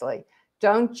wisely.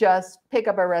 Don't just pick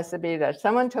up a recipe that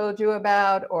someone told you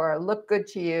about or looked good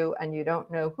to you and you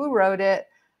don't know who wrote it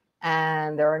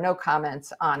and there are no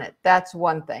comments on it. That's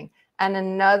one thing. And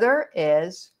another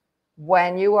is,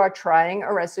 when you are trying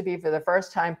a recipe for the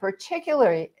first time,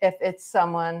 particularly if it's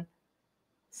someone's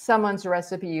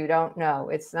recipe you don't know,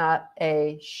 it's not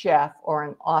a chef or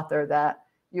an author that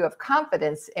you have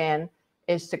confidence in,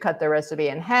 is to cut the recipe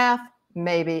in half,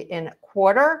 maybe in a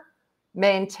quarter,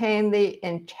 maintain the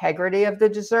integrity of the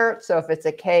dessert. So if it's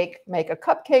a cake, make a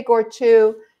cupcake or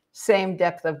two, same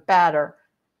depth of batter,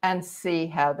 and see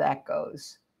how that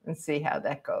goes.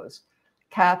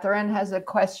 Catherine has a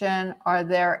question.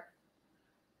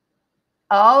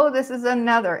 This is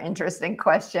another interesting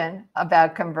question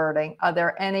about converting. Are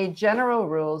there any general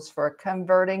rules for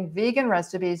converting vegan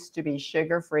recipes to be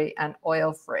sugar-free and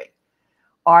oil-free?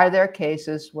 Are there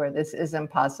cases where this is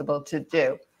impossible to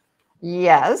do?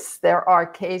 Yes, there are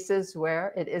cases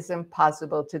where it is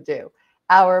impossible to do.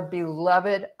 Our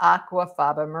beloved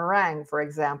aquafaba meringue, for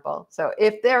example. So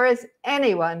if there is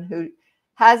anyone who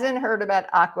hasn't heard about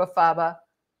aquafaba,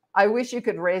 I wish you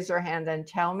could raise your hand and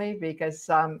tell me, because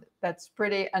that's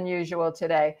pretty unusual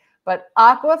today. But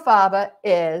aquafaba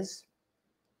is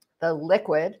the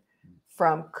liquid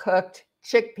from cooked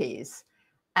chickpeas.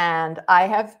 And I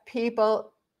have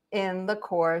people in the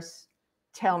course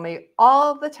tell me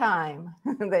all the time,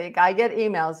 I get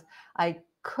emails, I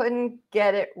couldn't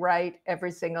get it right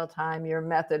every single time. Your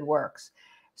method works.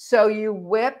 So you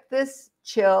whip this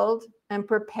chilled and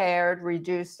prepared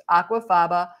reduced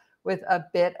aquafaba with a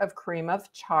bit of cream of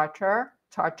tartar,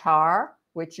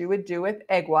 which you would do with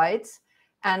egg whites,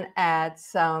 and add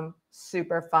some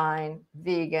superfine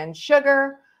vegan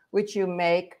sugar, which you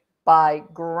make by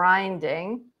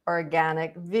grinding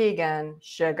organic vegan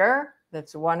sugar,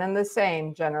 that's one and the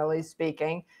same, generally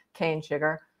speaking, cane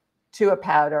sugar, to a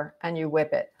powder, and you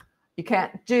whip it. You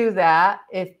can't do that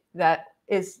if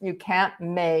you can't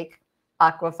make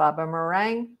aquafaba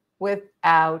meringue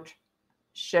without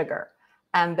sugar.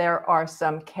 And there are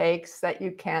some cakes that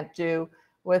you can't do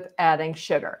with adding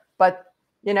sugar. But,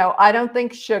 you know, I don't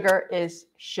think sugar is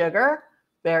sugar.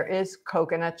 There is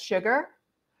coconut sugar,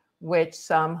 which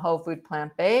some whole food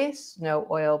plant-based, no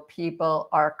oil people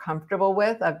are comfortable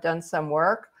with. I've done some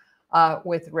work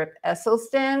with Rip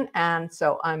Esselstyn, and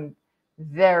so I'm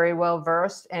very well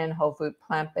versed in whole food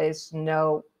plant-based,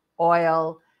 no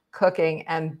oil cooking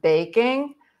and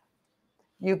baking.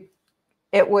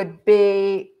 It would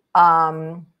be,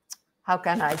 how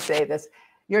can I say this?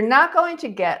 You're not going to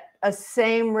get a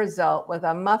same result with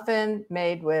a muffin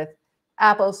made with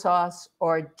applesauce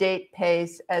or date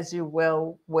paste as you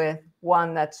will with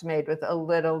one that's made with a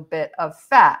little bit of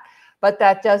fat. But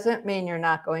that doesn't mean you're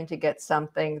not going to get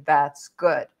something that's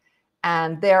good.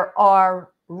 And there are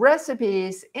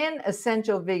recipes in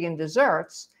Essential Vegan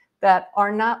Desserts that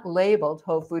are not labeled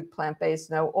whole food, plant-based,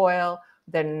 no oil.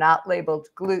 They're not labeled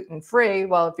gluten-free.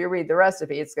 Well, if you read the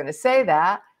recipe, it's going to say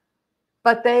that.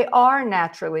 But they are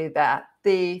naturally that.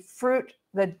 The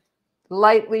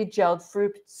lightly gelled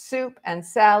fruit soup and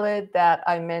salad that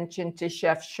I mentioned to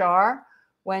Chef Shar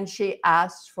when she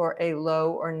asked for a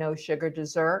low or no sugar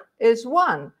dessert is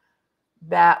one.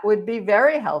 That would be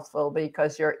very helpful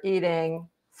because you're eating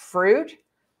fruit,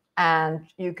 and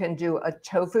you can do a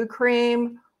tofu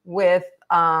cream with,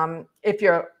 if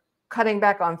you're cutting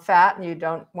back on fat and you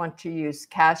don't want to use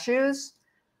cashews,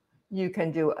 you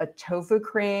can do a tofu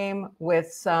cream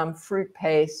with some fruit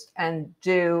paste and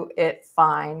do it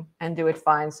fine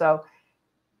So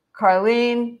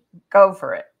Carlene, go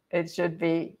for it. It should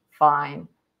be fine.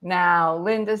 Now,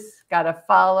 Linda's got a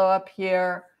follow-up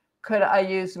here. Could I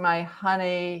use my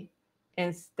honey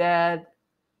instead?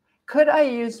 Could I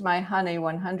use my honey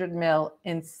 100 ml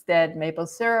instead maple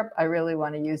syrup? I really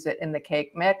want to use it in the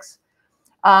cake mix.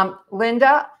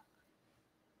 Linda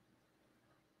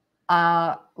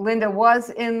was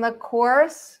in the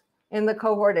course, in the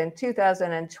cohort in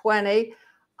 2020.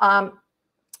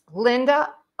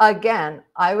 Linda, again,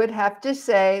 I would have to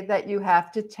say that you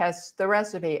have to test the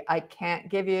recipe. I can't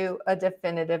give you a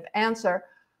definitive answer,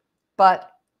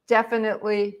 but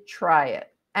definitely try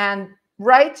it and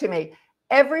write to me.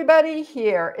 Everybody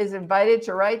here is invited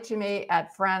to write to me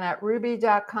at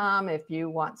fran@rouxbe.com if you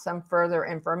want some further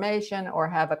information or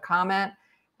have a comment,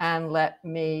 and let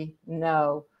me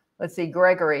know. Let's see,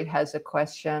 Gregory has a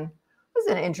question. This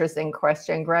is an interesting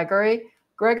question, Gregory.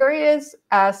 Gregory is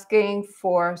asking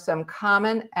for some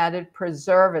common added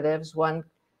preservatives one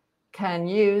can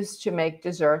use to make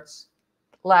desserts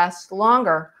last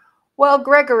longer. Well,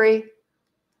 Gregory,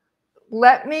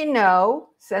 let me know.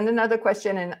 Send another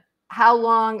question. And how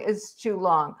long is too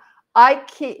long?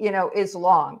 Is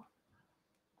long.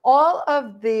 All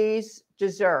of these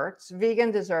desserts,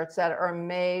 vegan desserts that are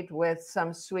made with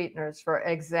some sweeteners, for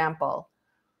example,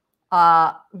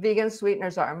 vegan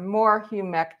sweeteners are more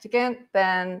humectant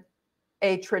than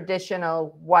a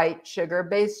traditional white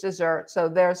sugar-based dessert, so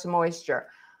there's moisture.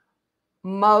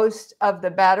 Most of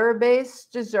the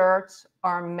batter-based desserts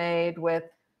are made with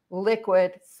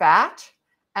liquid fat,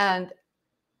 and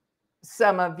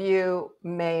some of you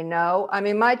may know, I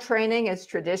mean, my training is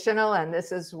traditional, and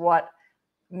this is what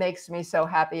makes me so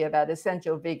happy about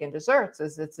Essential Vegan Desserts,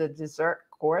 is it's a dessert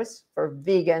course for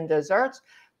vegan desserts,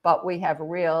 but we have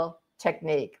real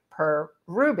technique per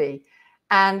Rouxbe.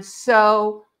 And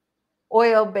so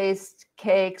oil-based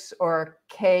cakes or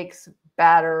cakes,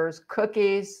 batters,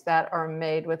 cookies that are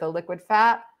made with a liquid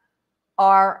fat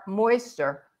are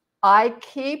moister. I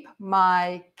keep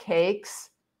my cakes,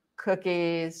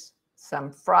 cookies,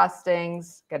 some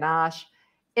frostings, ganache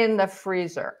in the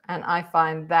freezer. And I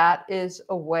find that is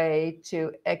a way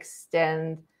to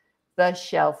extend the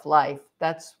shelf life.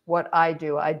 That's what I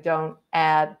do. I don't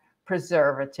add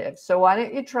preservatives. So why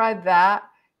don't you try that,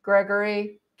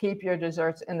 Gregory? Keep your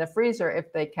desserts in the freezer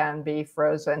if they can be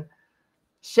frozen.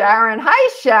 Sharon, hi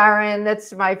Sharon.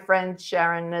 That's my friend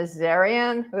Sharon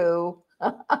Nazarian, who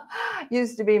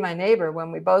used to be my neighbor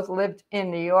when we both lived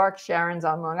in New York. Sharon's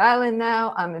on Long Island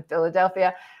now. I'm in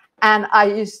Philadelphia. And I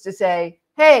used to say,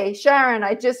 hey, Sharon,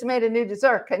 I just made a new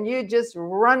dessert. Can you just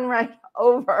run right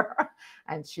over?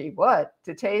 And she would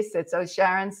to taste it. So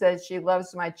Sharon says she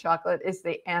loves my chocolate is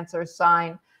the answer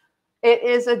sign. It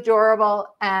is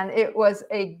adorable. And it was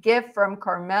a gift from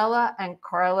Carmela and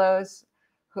Carlos,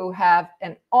 who have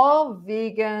an all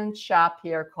vegan shop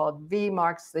here called V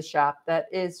Marks the Shop that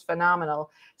is phenomenal.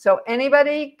 So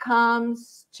anybody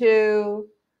comes to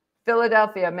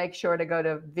Philadelphia, make sure to go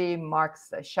to V Marks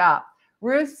the Shop.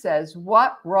 Ruth says,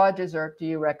 what raw dessert do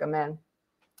you recommend?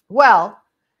 Well,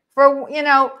 for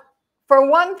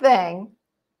one thing,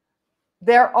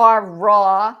 there are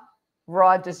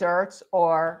raw desserts,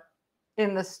 or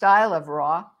in the style of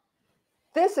raw.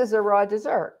 This is a raw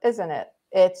dessert, isn't it?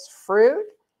 It's fruit.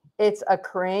 It's a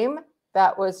cream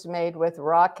that was made with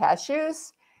raw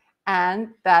cashews, and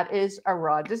that is a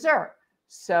raw dessert.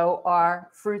 So are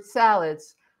fruit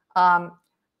salads.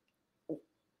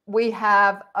 We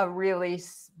have a really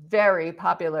very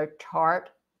popular tart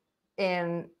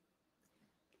in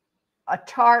a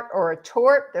tart or a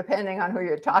tort, depending on who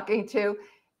you're talking to,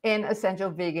 in Essential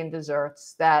Vegan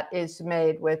Desserts that is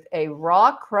made with a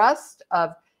raw crust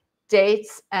of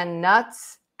dates and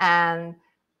nuts and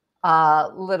a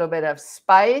little bit of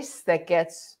spice that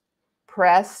gets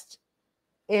pressed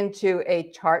into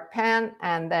a tart pan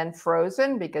and then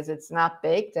frozen because it's not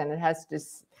baked and it has to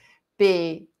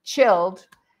be chilled.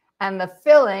 And the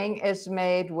filling is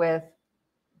made with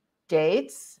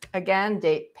dates, again,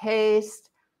 date paste,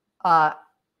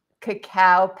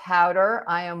 cacao powder.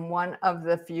 I am one of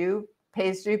the few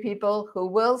pastry people who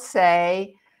will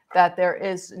say that there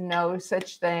is no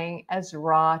such thing as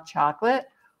raw chocolate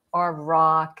or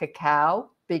raw cacao,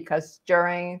 because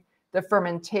during the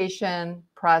fermentation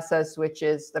process, which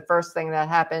is the first thing that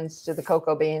happens to the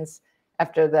cocoa beans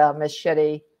after the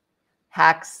machete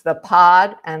hacks the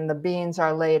pod and the beans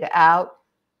are laid out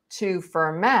to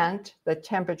ferment, the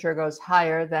temperature goes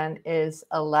higher than is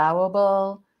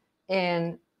allowable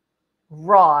in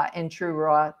true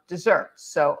raw desserts.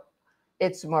 So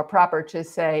it's more proper to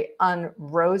say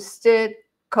unroasted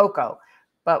cocoa,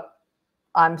 but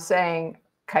I'm saying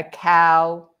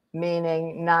cacao,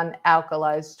 meaning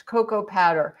non-alkalized cocoa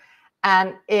powder.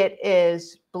 And it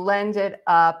is blended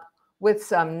up with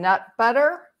some nut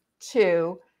butter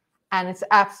too, and it's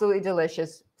absolutely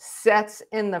delicious. Sets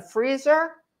in the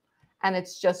freezer, and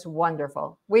it's just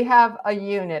wonderful. We have a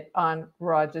unit on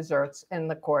raw desserts in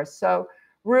the course. So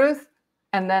Ruth,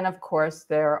 and then of course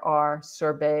there are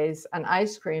sorbets and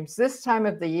ice creams. This time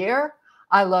of the year,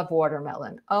 I love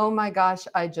watermelon. Oh my gosh,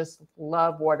 I just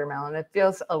love watermelon. It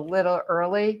feels a little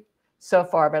early so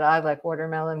far, but I like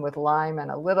watermelon with lime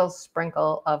and a little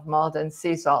sprinkle of Malden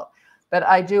sea salt. But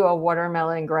I do a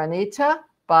watermelon granita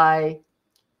by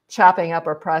chopping up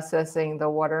or processing the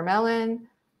watermelon.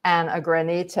 And a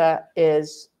granita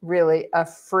is really a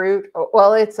fruit.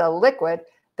 Well, it's a liquid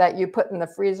that you put in the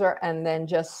freezer and then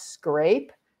just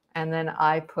scrape. And then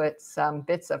I put some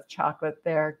bits of chocolate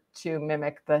there to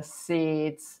mimic the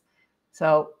seeds.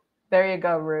 So there you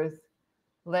go, Ruth.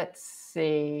 Let's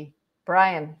see.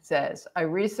 Brian says, I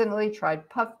recently tried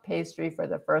puff pastry for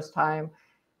the first time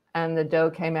and the dough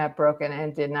came out broken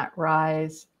and did not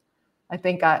rise. I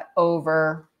think I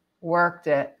overworked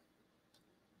it.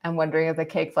 I'm wondering if the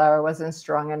cake flour wasn't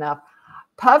strong enough.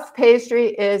 Puff pastry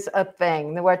is a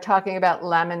thing. We're talking about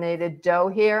laminated dough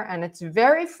here, and it's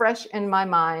very fresh in my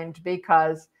mind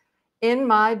because in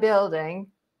my building,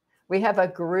 we have a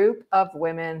group of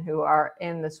women who are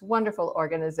in this wonderful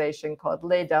organization called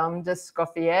Les Dames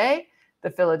d'Escoffier,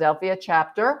 the Philadelphia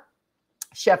chapter.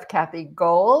 Chef Kathy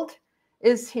Gold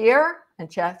is here,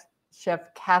 and Chef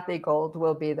Kathy Gold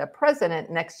will be the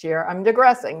president next year. I'm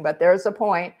digressing, but there's a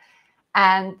point.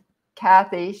 And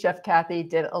Chef Kathy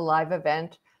did a live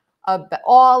event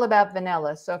all about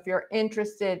vanilla. So if you're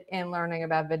interested in learning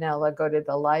about vanilla, go to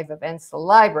the live events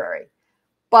library.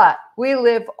 But we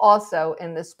live also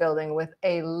in this building with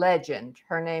a legend.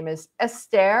 Her name is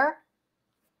Esther,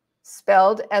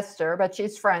 spelled Esther, but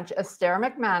she's French, Esther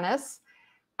McManus.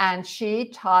 And she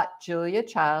taught Julia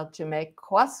Child to make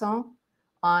croissant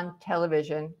on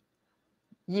television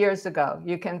years ago.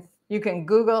 You can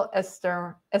Google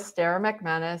Esther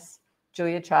McManus,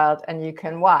 Julia Child, and you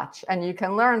can watch. And you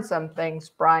can learn some things,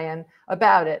 Brian,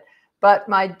 about it. But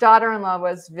my daughter-in-law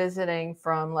was visiting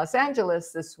from Los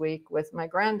Angeles this week with my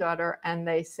granddaughter, and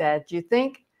they said, do you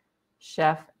think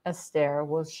Chef Esther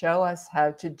will show us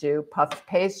how to do puff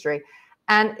pastry?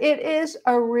 And it's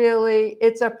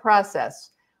a process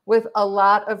with a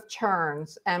lot of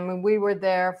churns. And we were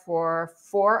there for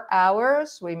 4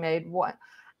 hours. We made one.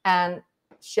 And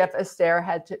Chef Esther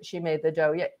she made the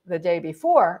dough the day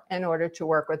before in order to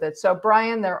work with it. So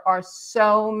Brian, there are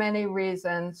so many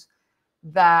reasons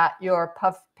that your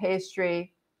puff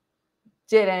pastry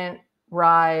didn't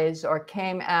rise or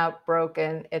came out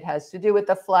broken. It has to do with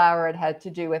the flour. It had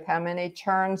to do with how many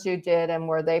churns you did and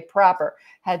were they proper.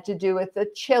 Had to do with the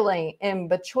chilling in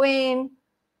between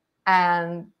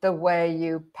and the way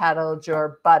you paddled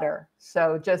your butter.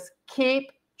 So just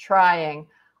keep trying.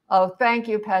 Oh, thank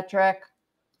you, Patrick.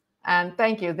 And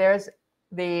thank you. There's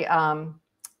the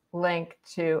link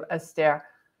to Esther.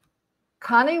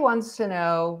 Connie wants to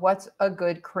know what's a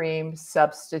good cream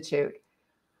substitute.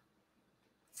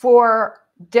 For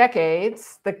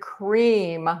decades, the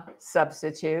cream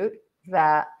substitute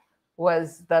that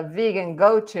was the vegan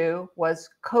go-to was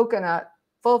coconut,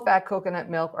 full-fat coconut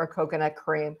milk or coconut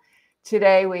cream.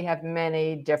 Today, we have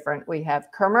many different, we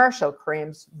have commercial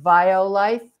creams.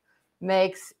 Violife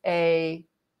makes a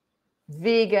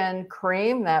vegan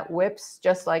cream that whips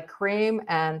just like cream,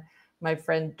 and my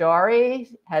friend Dory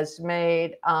has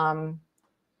made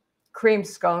cream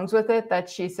scones with it that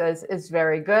she says is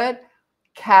very good.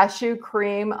 Cashew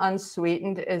cream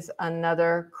unsweetened is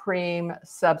another cream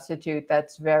substitute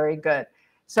that's very good.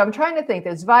 So I'm trying to think.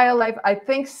 There's Violife. I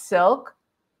think Silk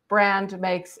brand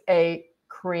makes a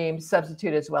cream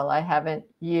substitute as well. I haven't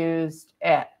used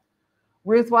it.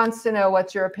 Ruth wants to know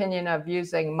what's your opinion of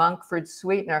using monk fruit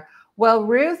sweetener. Well,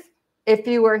 Ruth, if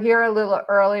you were here a little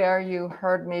earlier, you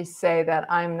heard me say that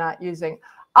I'm not using.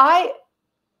 I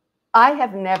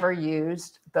have never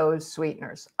used those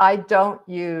sweeteners. I don't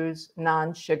use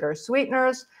non-sugar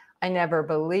sweeteners. I never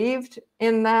believed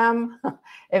in them.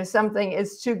 If something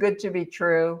is too good to be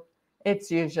true, it's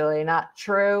usually not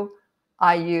true.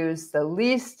 I use the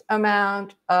least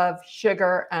amount of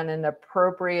sugar and an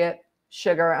appropriate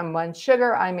sugar. And when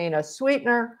sugar, I mean a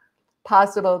sweetener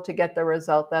possible to get the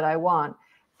result that I want.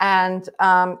 And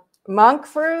monk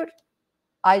fruit,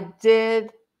 I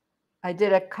did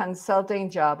a consulting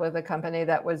job with a company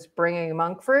that was bringing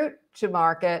monk fruit to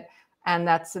market, and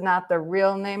that's not the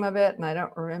real name of it. And I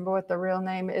don't remember what the real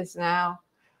name is now,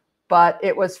 but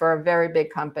it was for a very big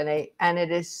company. And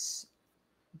it is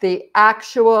the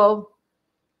actual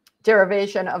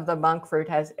derivation of the monk fruit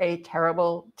has a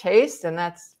terrible taste, and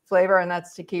that's flavor, and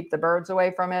that's to keep the birds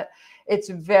away from it. It's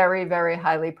very, very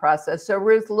highly processed. So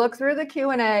Ruth, look through the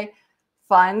Q&A,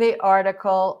 find the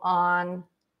article on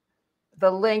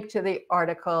the link to the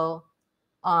article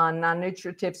on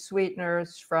non-nutritive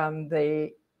sweeteners from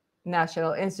the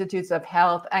National Institutes of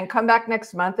Health, and come back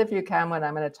next month if you can, when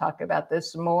I'm going to talk about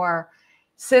this more.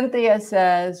 Cynthia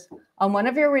says, on one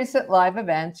of your recent live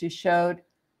events, you showed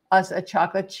us a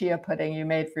chocolate chia pudding you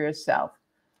made for yourself.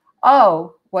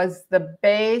 Oh, was the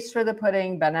base for the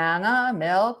pudding banana,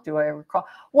 milk? Do I recall?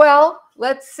 Well,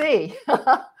 let's see.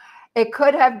 It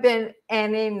could have been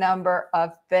any number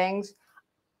of things.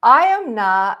 I am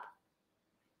not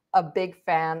a big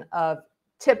fan of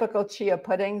typical chia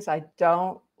puddings. I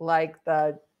don't like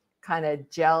the kind of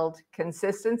gelled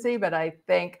consistency, but I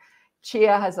think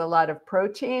chia has a lot of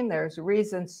protein. There's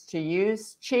reasons to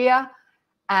use chia.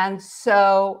 And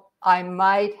so I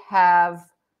might have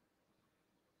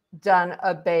done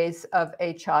a base of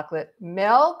a chocolate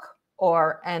milk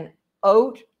or an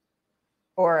oat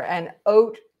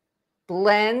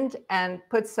blend and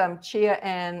put some chia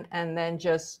in, and then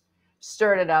just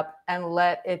stirred it up and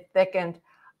let it thicken.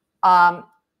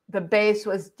 The base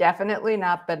was definitely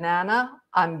not banana,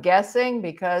 I'm guessing,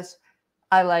 because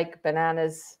I like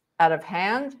bananas out of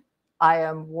hand. I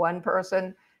am one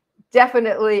person,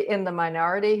 definitely in the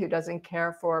minority, who doesn't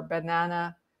care for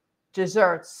banana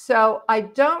desserts. So I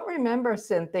don't remember,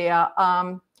 Cynthia,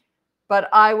 but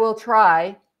I will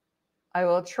try. I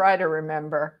will try to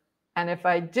remember. And if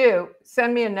I do,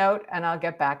 send me a note and I'll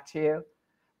get back to you.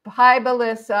 Hi,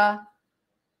 Melissa.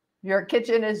 Your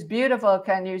kitchen is beautiful.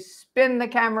 Can you spin the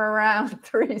camera around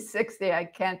 360? I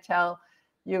can't tell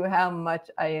you how much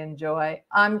I enjoy.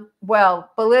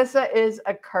 Well, Melissa is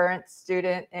a current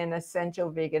student in Essential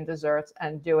Vegan Desserts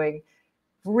and doing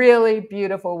really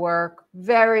beautiful work,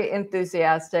 very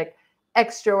enthusiastic,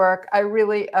 extra work. I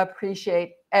really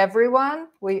appreciate everyone.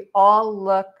 We all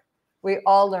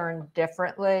learn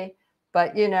differently.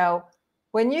 But, you know,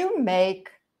 when you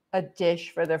make a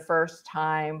dish for the first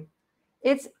time,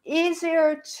 it's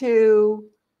easier to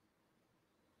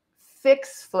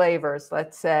fix flavors,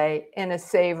 let's say, in a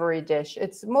savory dish.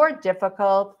 It's more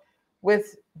difficult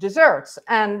with desserts.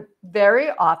 And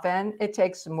very often it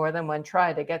takes more than one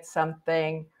try to get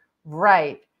something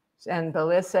right. And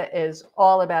Melissa is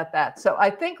all about that. So I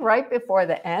think right before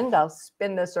the end, I'll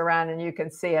spin this around and you can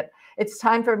see it. It's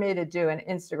time for me to do an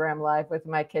Instagram live with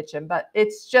my kitchen, but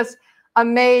it's just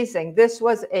amazing. This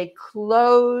was a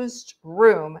closed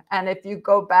room. And if you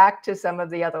go back to some of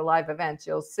the other live events,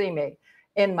 you'll see me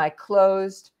in my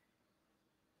closed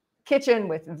kitchen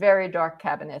with very dark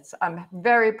cabinets. I'm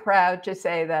very proud to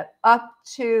say that up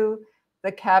to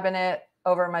the cabinet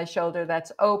over my shoulder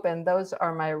that's open, those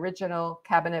are my original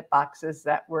cabinet boxes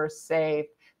that were saved.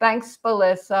 Thanks,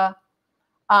 Melissa.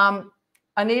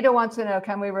 Anita wants to know,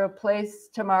 can we replace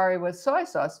tamari with soy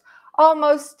sauce? Oh,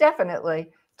 most definitely.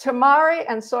 Tamari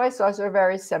and soy sauce are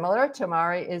very similar.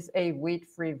 Tamari is a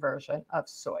wheat-free version of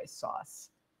soy sauce.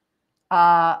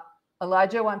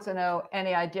 Elijah wants to know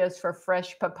any ideas for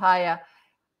fresh papaya.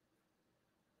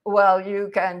 Well,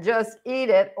 you can just eat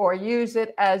it or use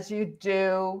it as you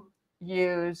do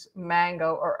use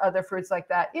mango or other fruits like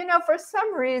that. You know, for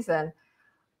some reason,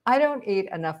 I don't eat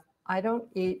enough. I don't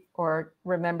eat or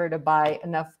remember to buy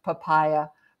enough papaya.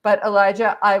 But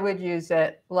Elijah, I would use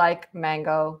it like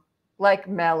mango, like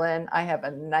melon. I have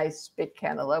a nice big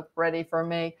cantaloupe ready for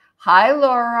me. Hi,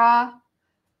 Laura.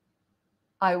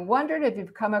 I wondered if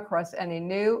you've come across any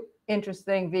new,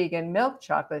 interesting vegan milk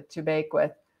chocolate to bake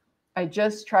with. I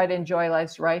just tried Enjoy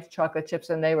Life's Rice chocolate chips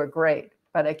and they were great,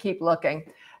 but I keep looking.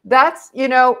 That's, you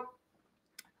know,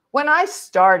 when I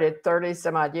started 30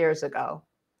 some odd years ago,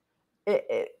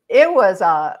 it was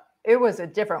a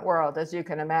different world, as you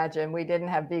can imagine. We didn't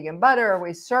have vegan butter.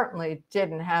 We certainly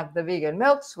didn't have the vegan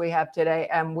milks we have today,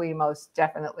 and we most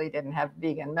definitely didn't have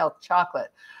vegan milk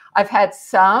chocolate. I've had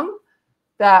some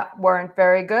that weren't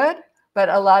very good, but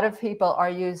a lot of people are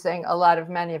using, a lot of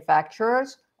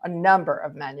manufacturers, a number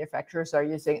of manufacturers are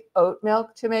using oat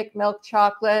milk to make milk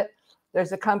chocolate.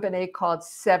 There's a company called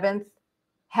Seventh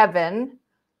Heaven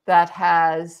that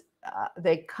has,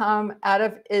 they come out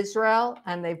of Israel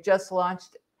and they've just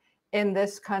launched in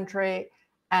this country.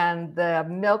 And the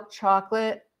milk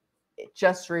chocolate, it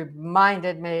just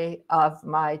reminded me of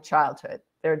my childhood.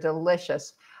 They're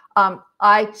delicious.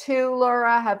 I too,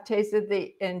 Laura, have tasted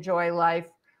the Enjoy Life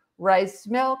rice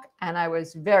milk, and I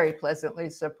was very pleasantly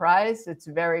surprised. It's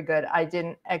very good. I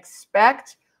didn't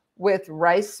expect with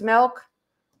rice milk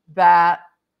that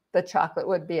the chocolate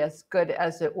would be as good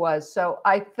as it was. So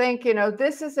I think, you know,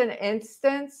 this is an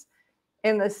instance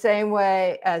in the same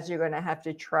way as you're going to have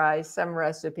to try some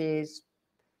recipes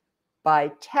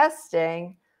by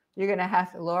testing. You're going to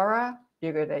have to, Laura,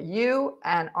 you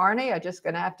and Arnie are just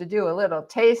going to have to do a little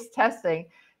taste testing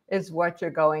is what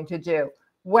you're going to do.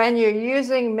 When you're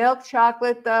using milk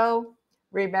chocolate, though,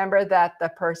 remember that the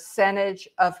percentage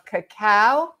of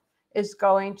cacao is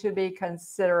going to be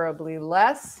considerably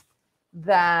less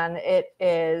than it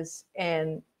is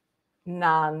in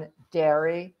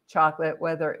non-dairy chocolate,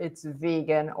 whether it's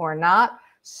vegan or not.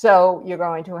 So you're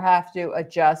going to have to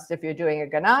adjust. If you're doing a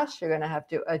ganache, you're going to have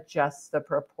to adjust the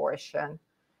proportion.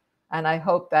 And I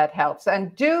hope that helps.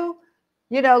 And do,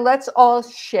 you know, let's all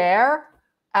share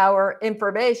our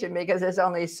information because there's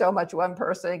only so much one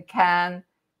person can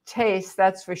taste,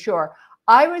 that's for sure.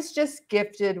 I was just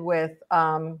gifted with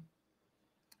some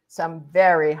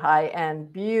very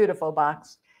high-end, beautiful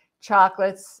box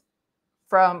chocolates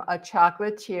from a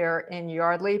chocolatier in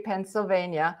Yardley,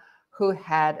 Pennsylvania, who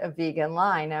had a vegan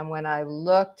line. And when I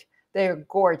looked, they're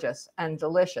gorgeous and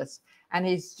delicious. And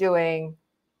he's doing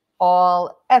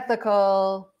all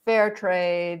ethical, fair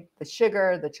trade, the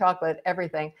sugar, the chocolate,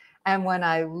 everything. And when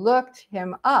I looked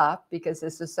him up, because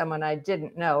this is someone I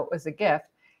didn't know, it was a gift,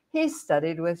 he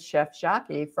studied with Chef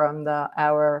Jacques from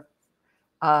our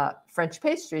French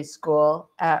pastry school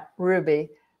at Rouxbe.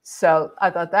 So I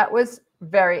thought that was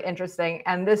very interesting.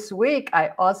 And this week,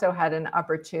 I also had an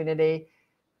opportunity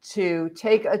to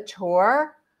take a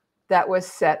tour that was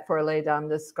set for Les Dames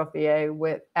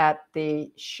d'Escoffier at the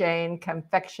Shane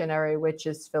Confectionery, which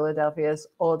is Philadelphia's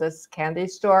oldest candy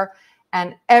store.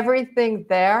 And everything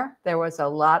there was a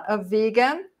lot of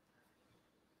vegan,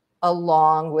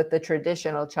 along with the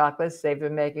traditional chocolates they've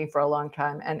been making for a long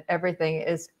time. And everything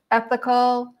is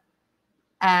ethical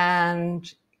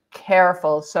and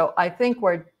careful. So I think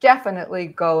we're definitely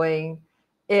going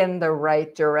in the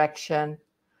right direction.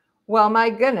 Well, my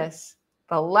goodness,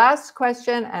 the last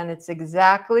question, and it's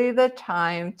exactly the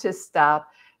time to stop.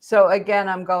 So again,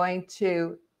 I'm going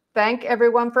to thank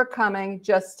everyone for coming.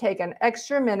 Just take an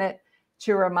extra minute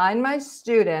to remind my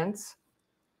students,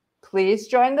 please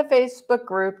join the Facebook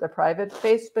group, the private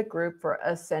Facebook group for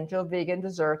Essential Vegan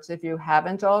Desserts if you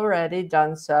haven't already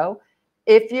done so.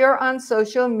 If you're on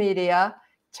social media,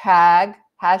 tag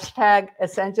hashtag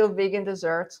Essential Vegan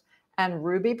Desserts and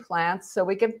Rouxbe Plants so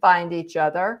we can find each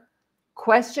other.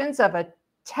 Questions of a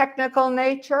technical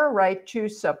nature, write to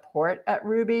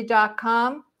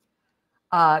support@rouxbe.com.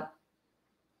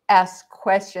 Ask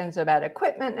questions about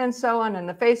equipment and so on in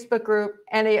the Facebook group.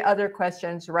 Any other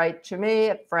questions, write to me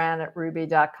at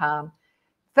fran@rouxbe.com.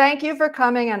 Thank you for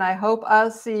coming, and I hope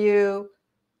I'll see you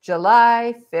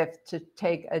July 5th to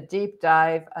take a deep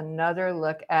dive, another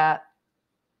look at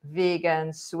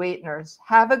vegan sweeteners.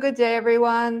 Have a good day,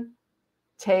 everyone.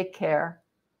 Take care.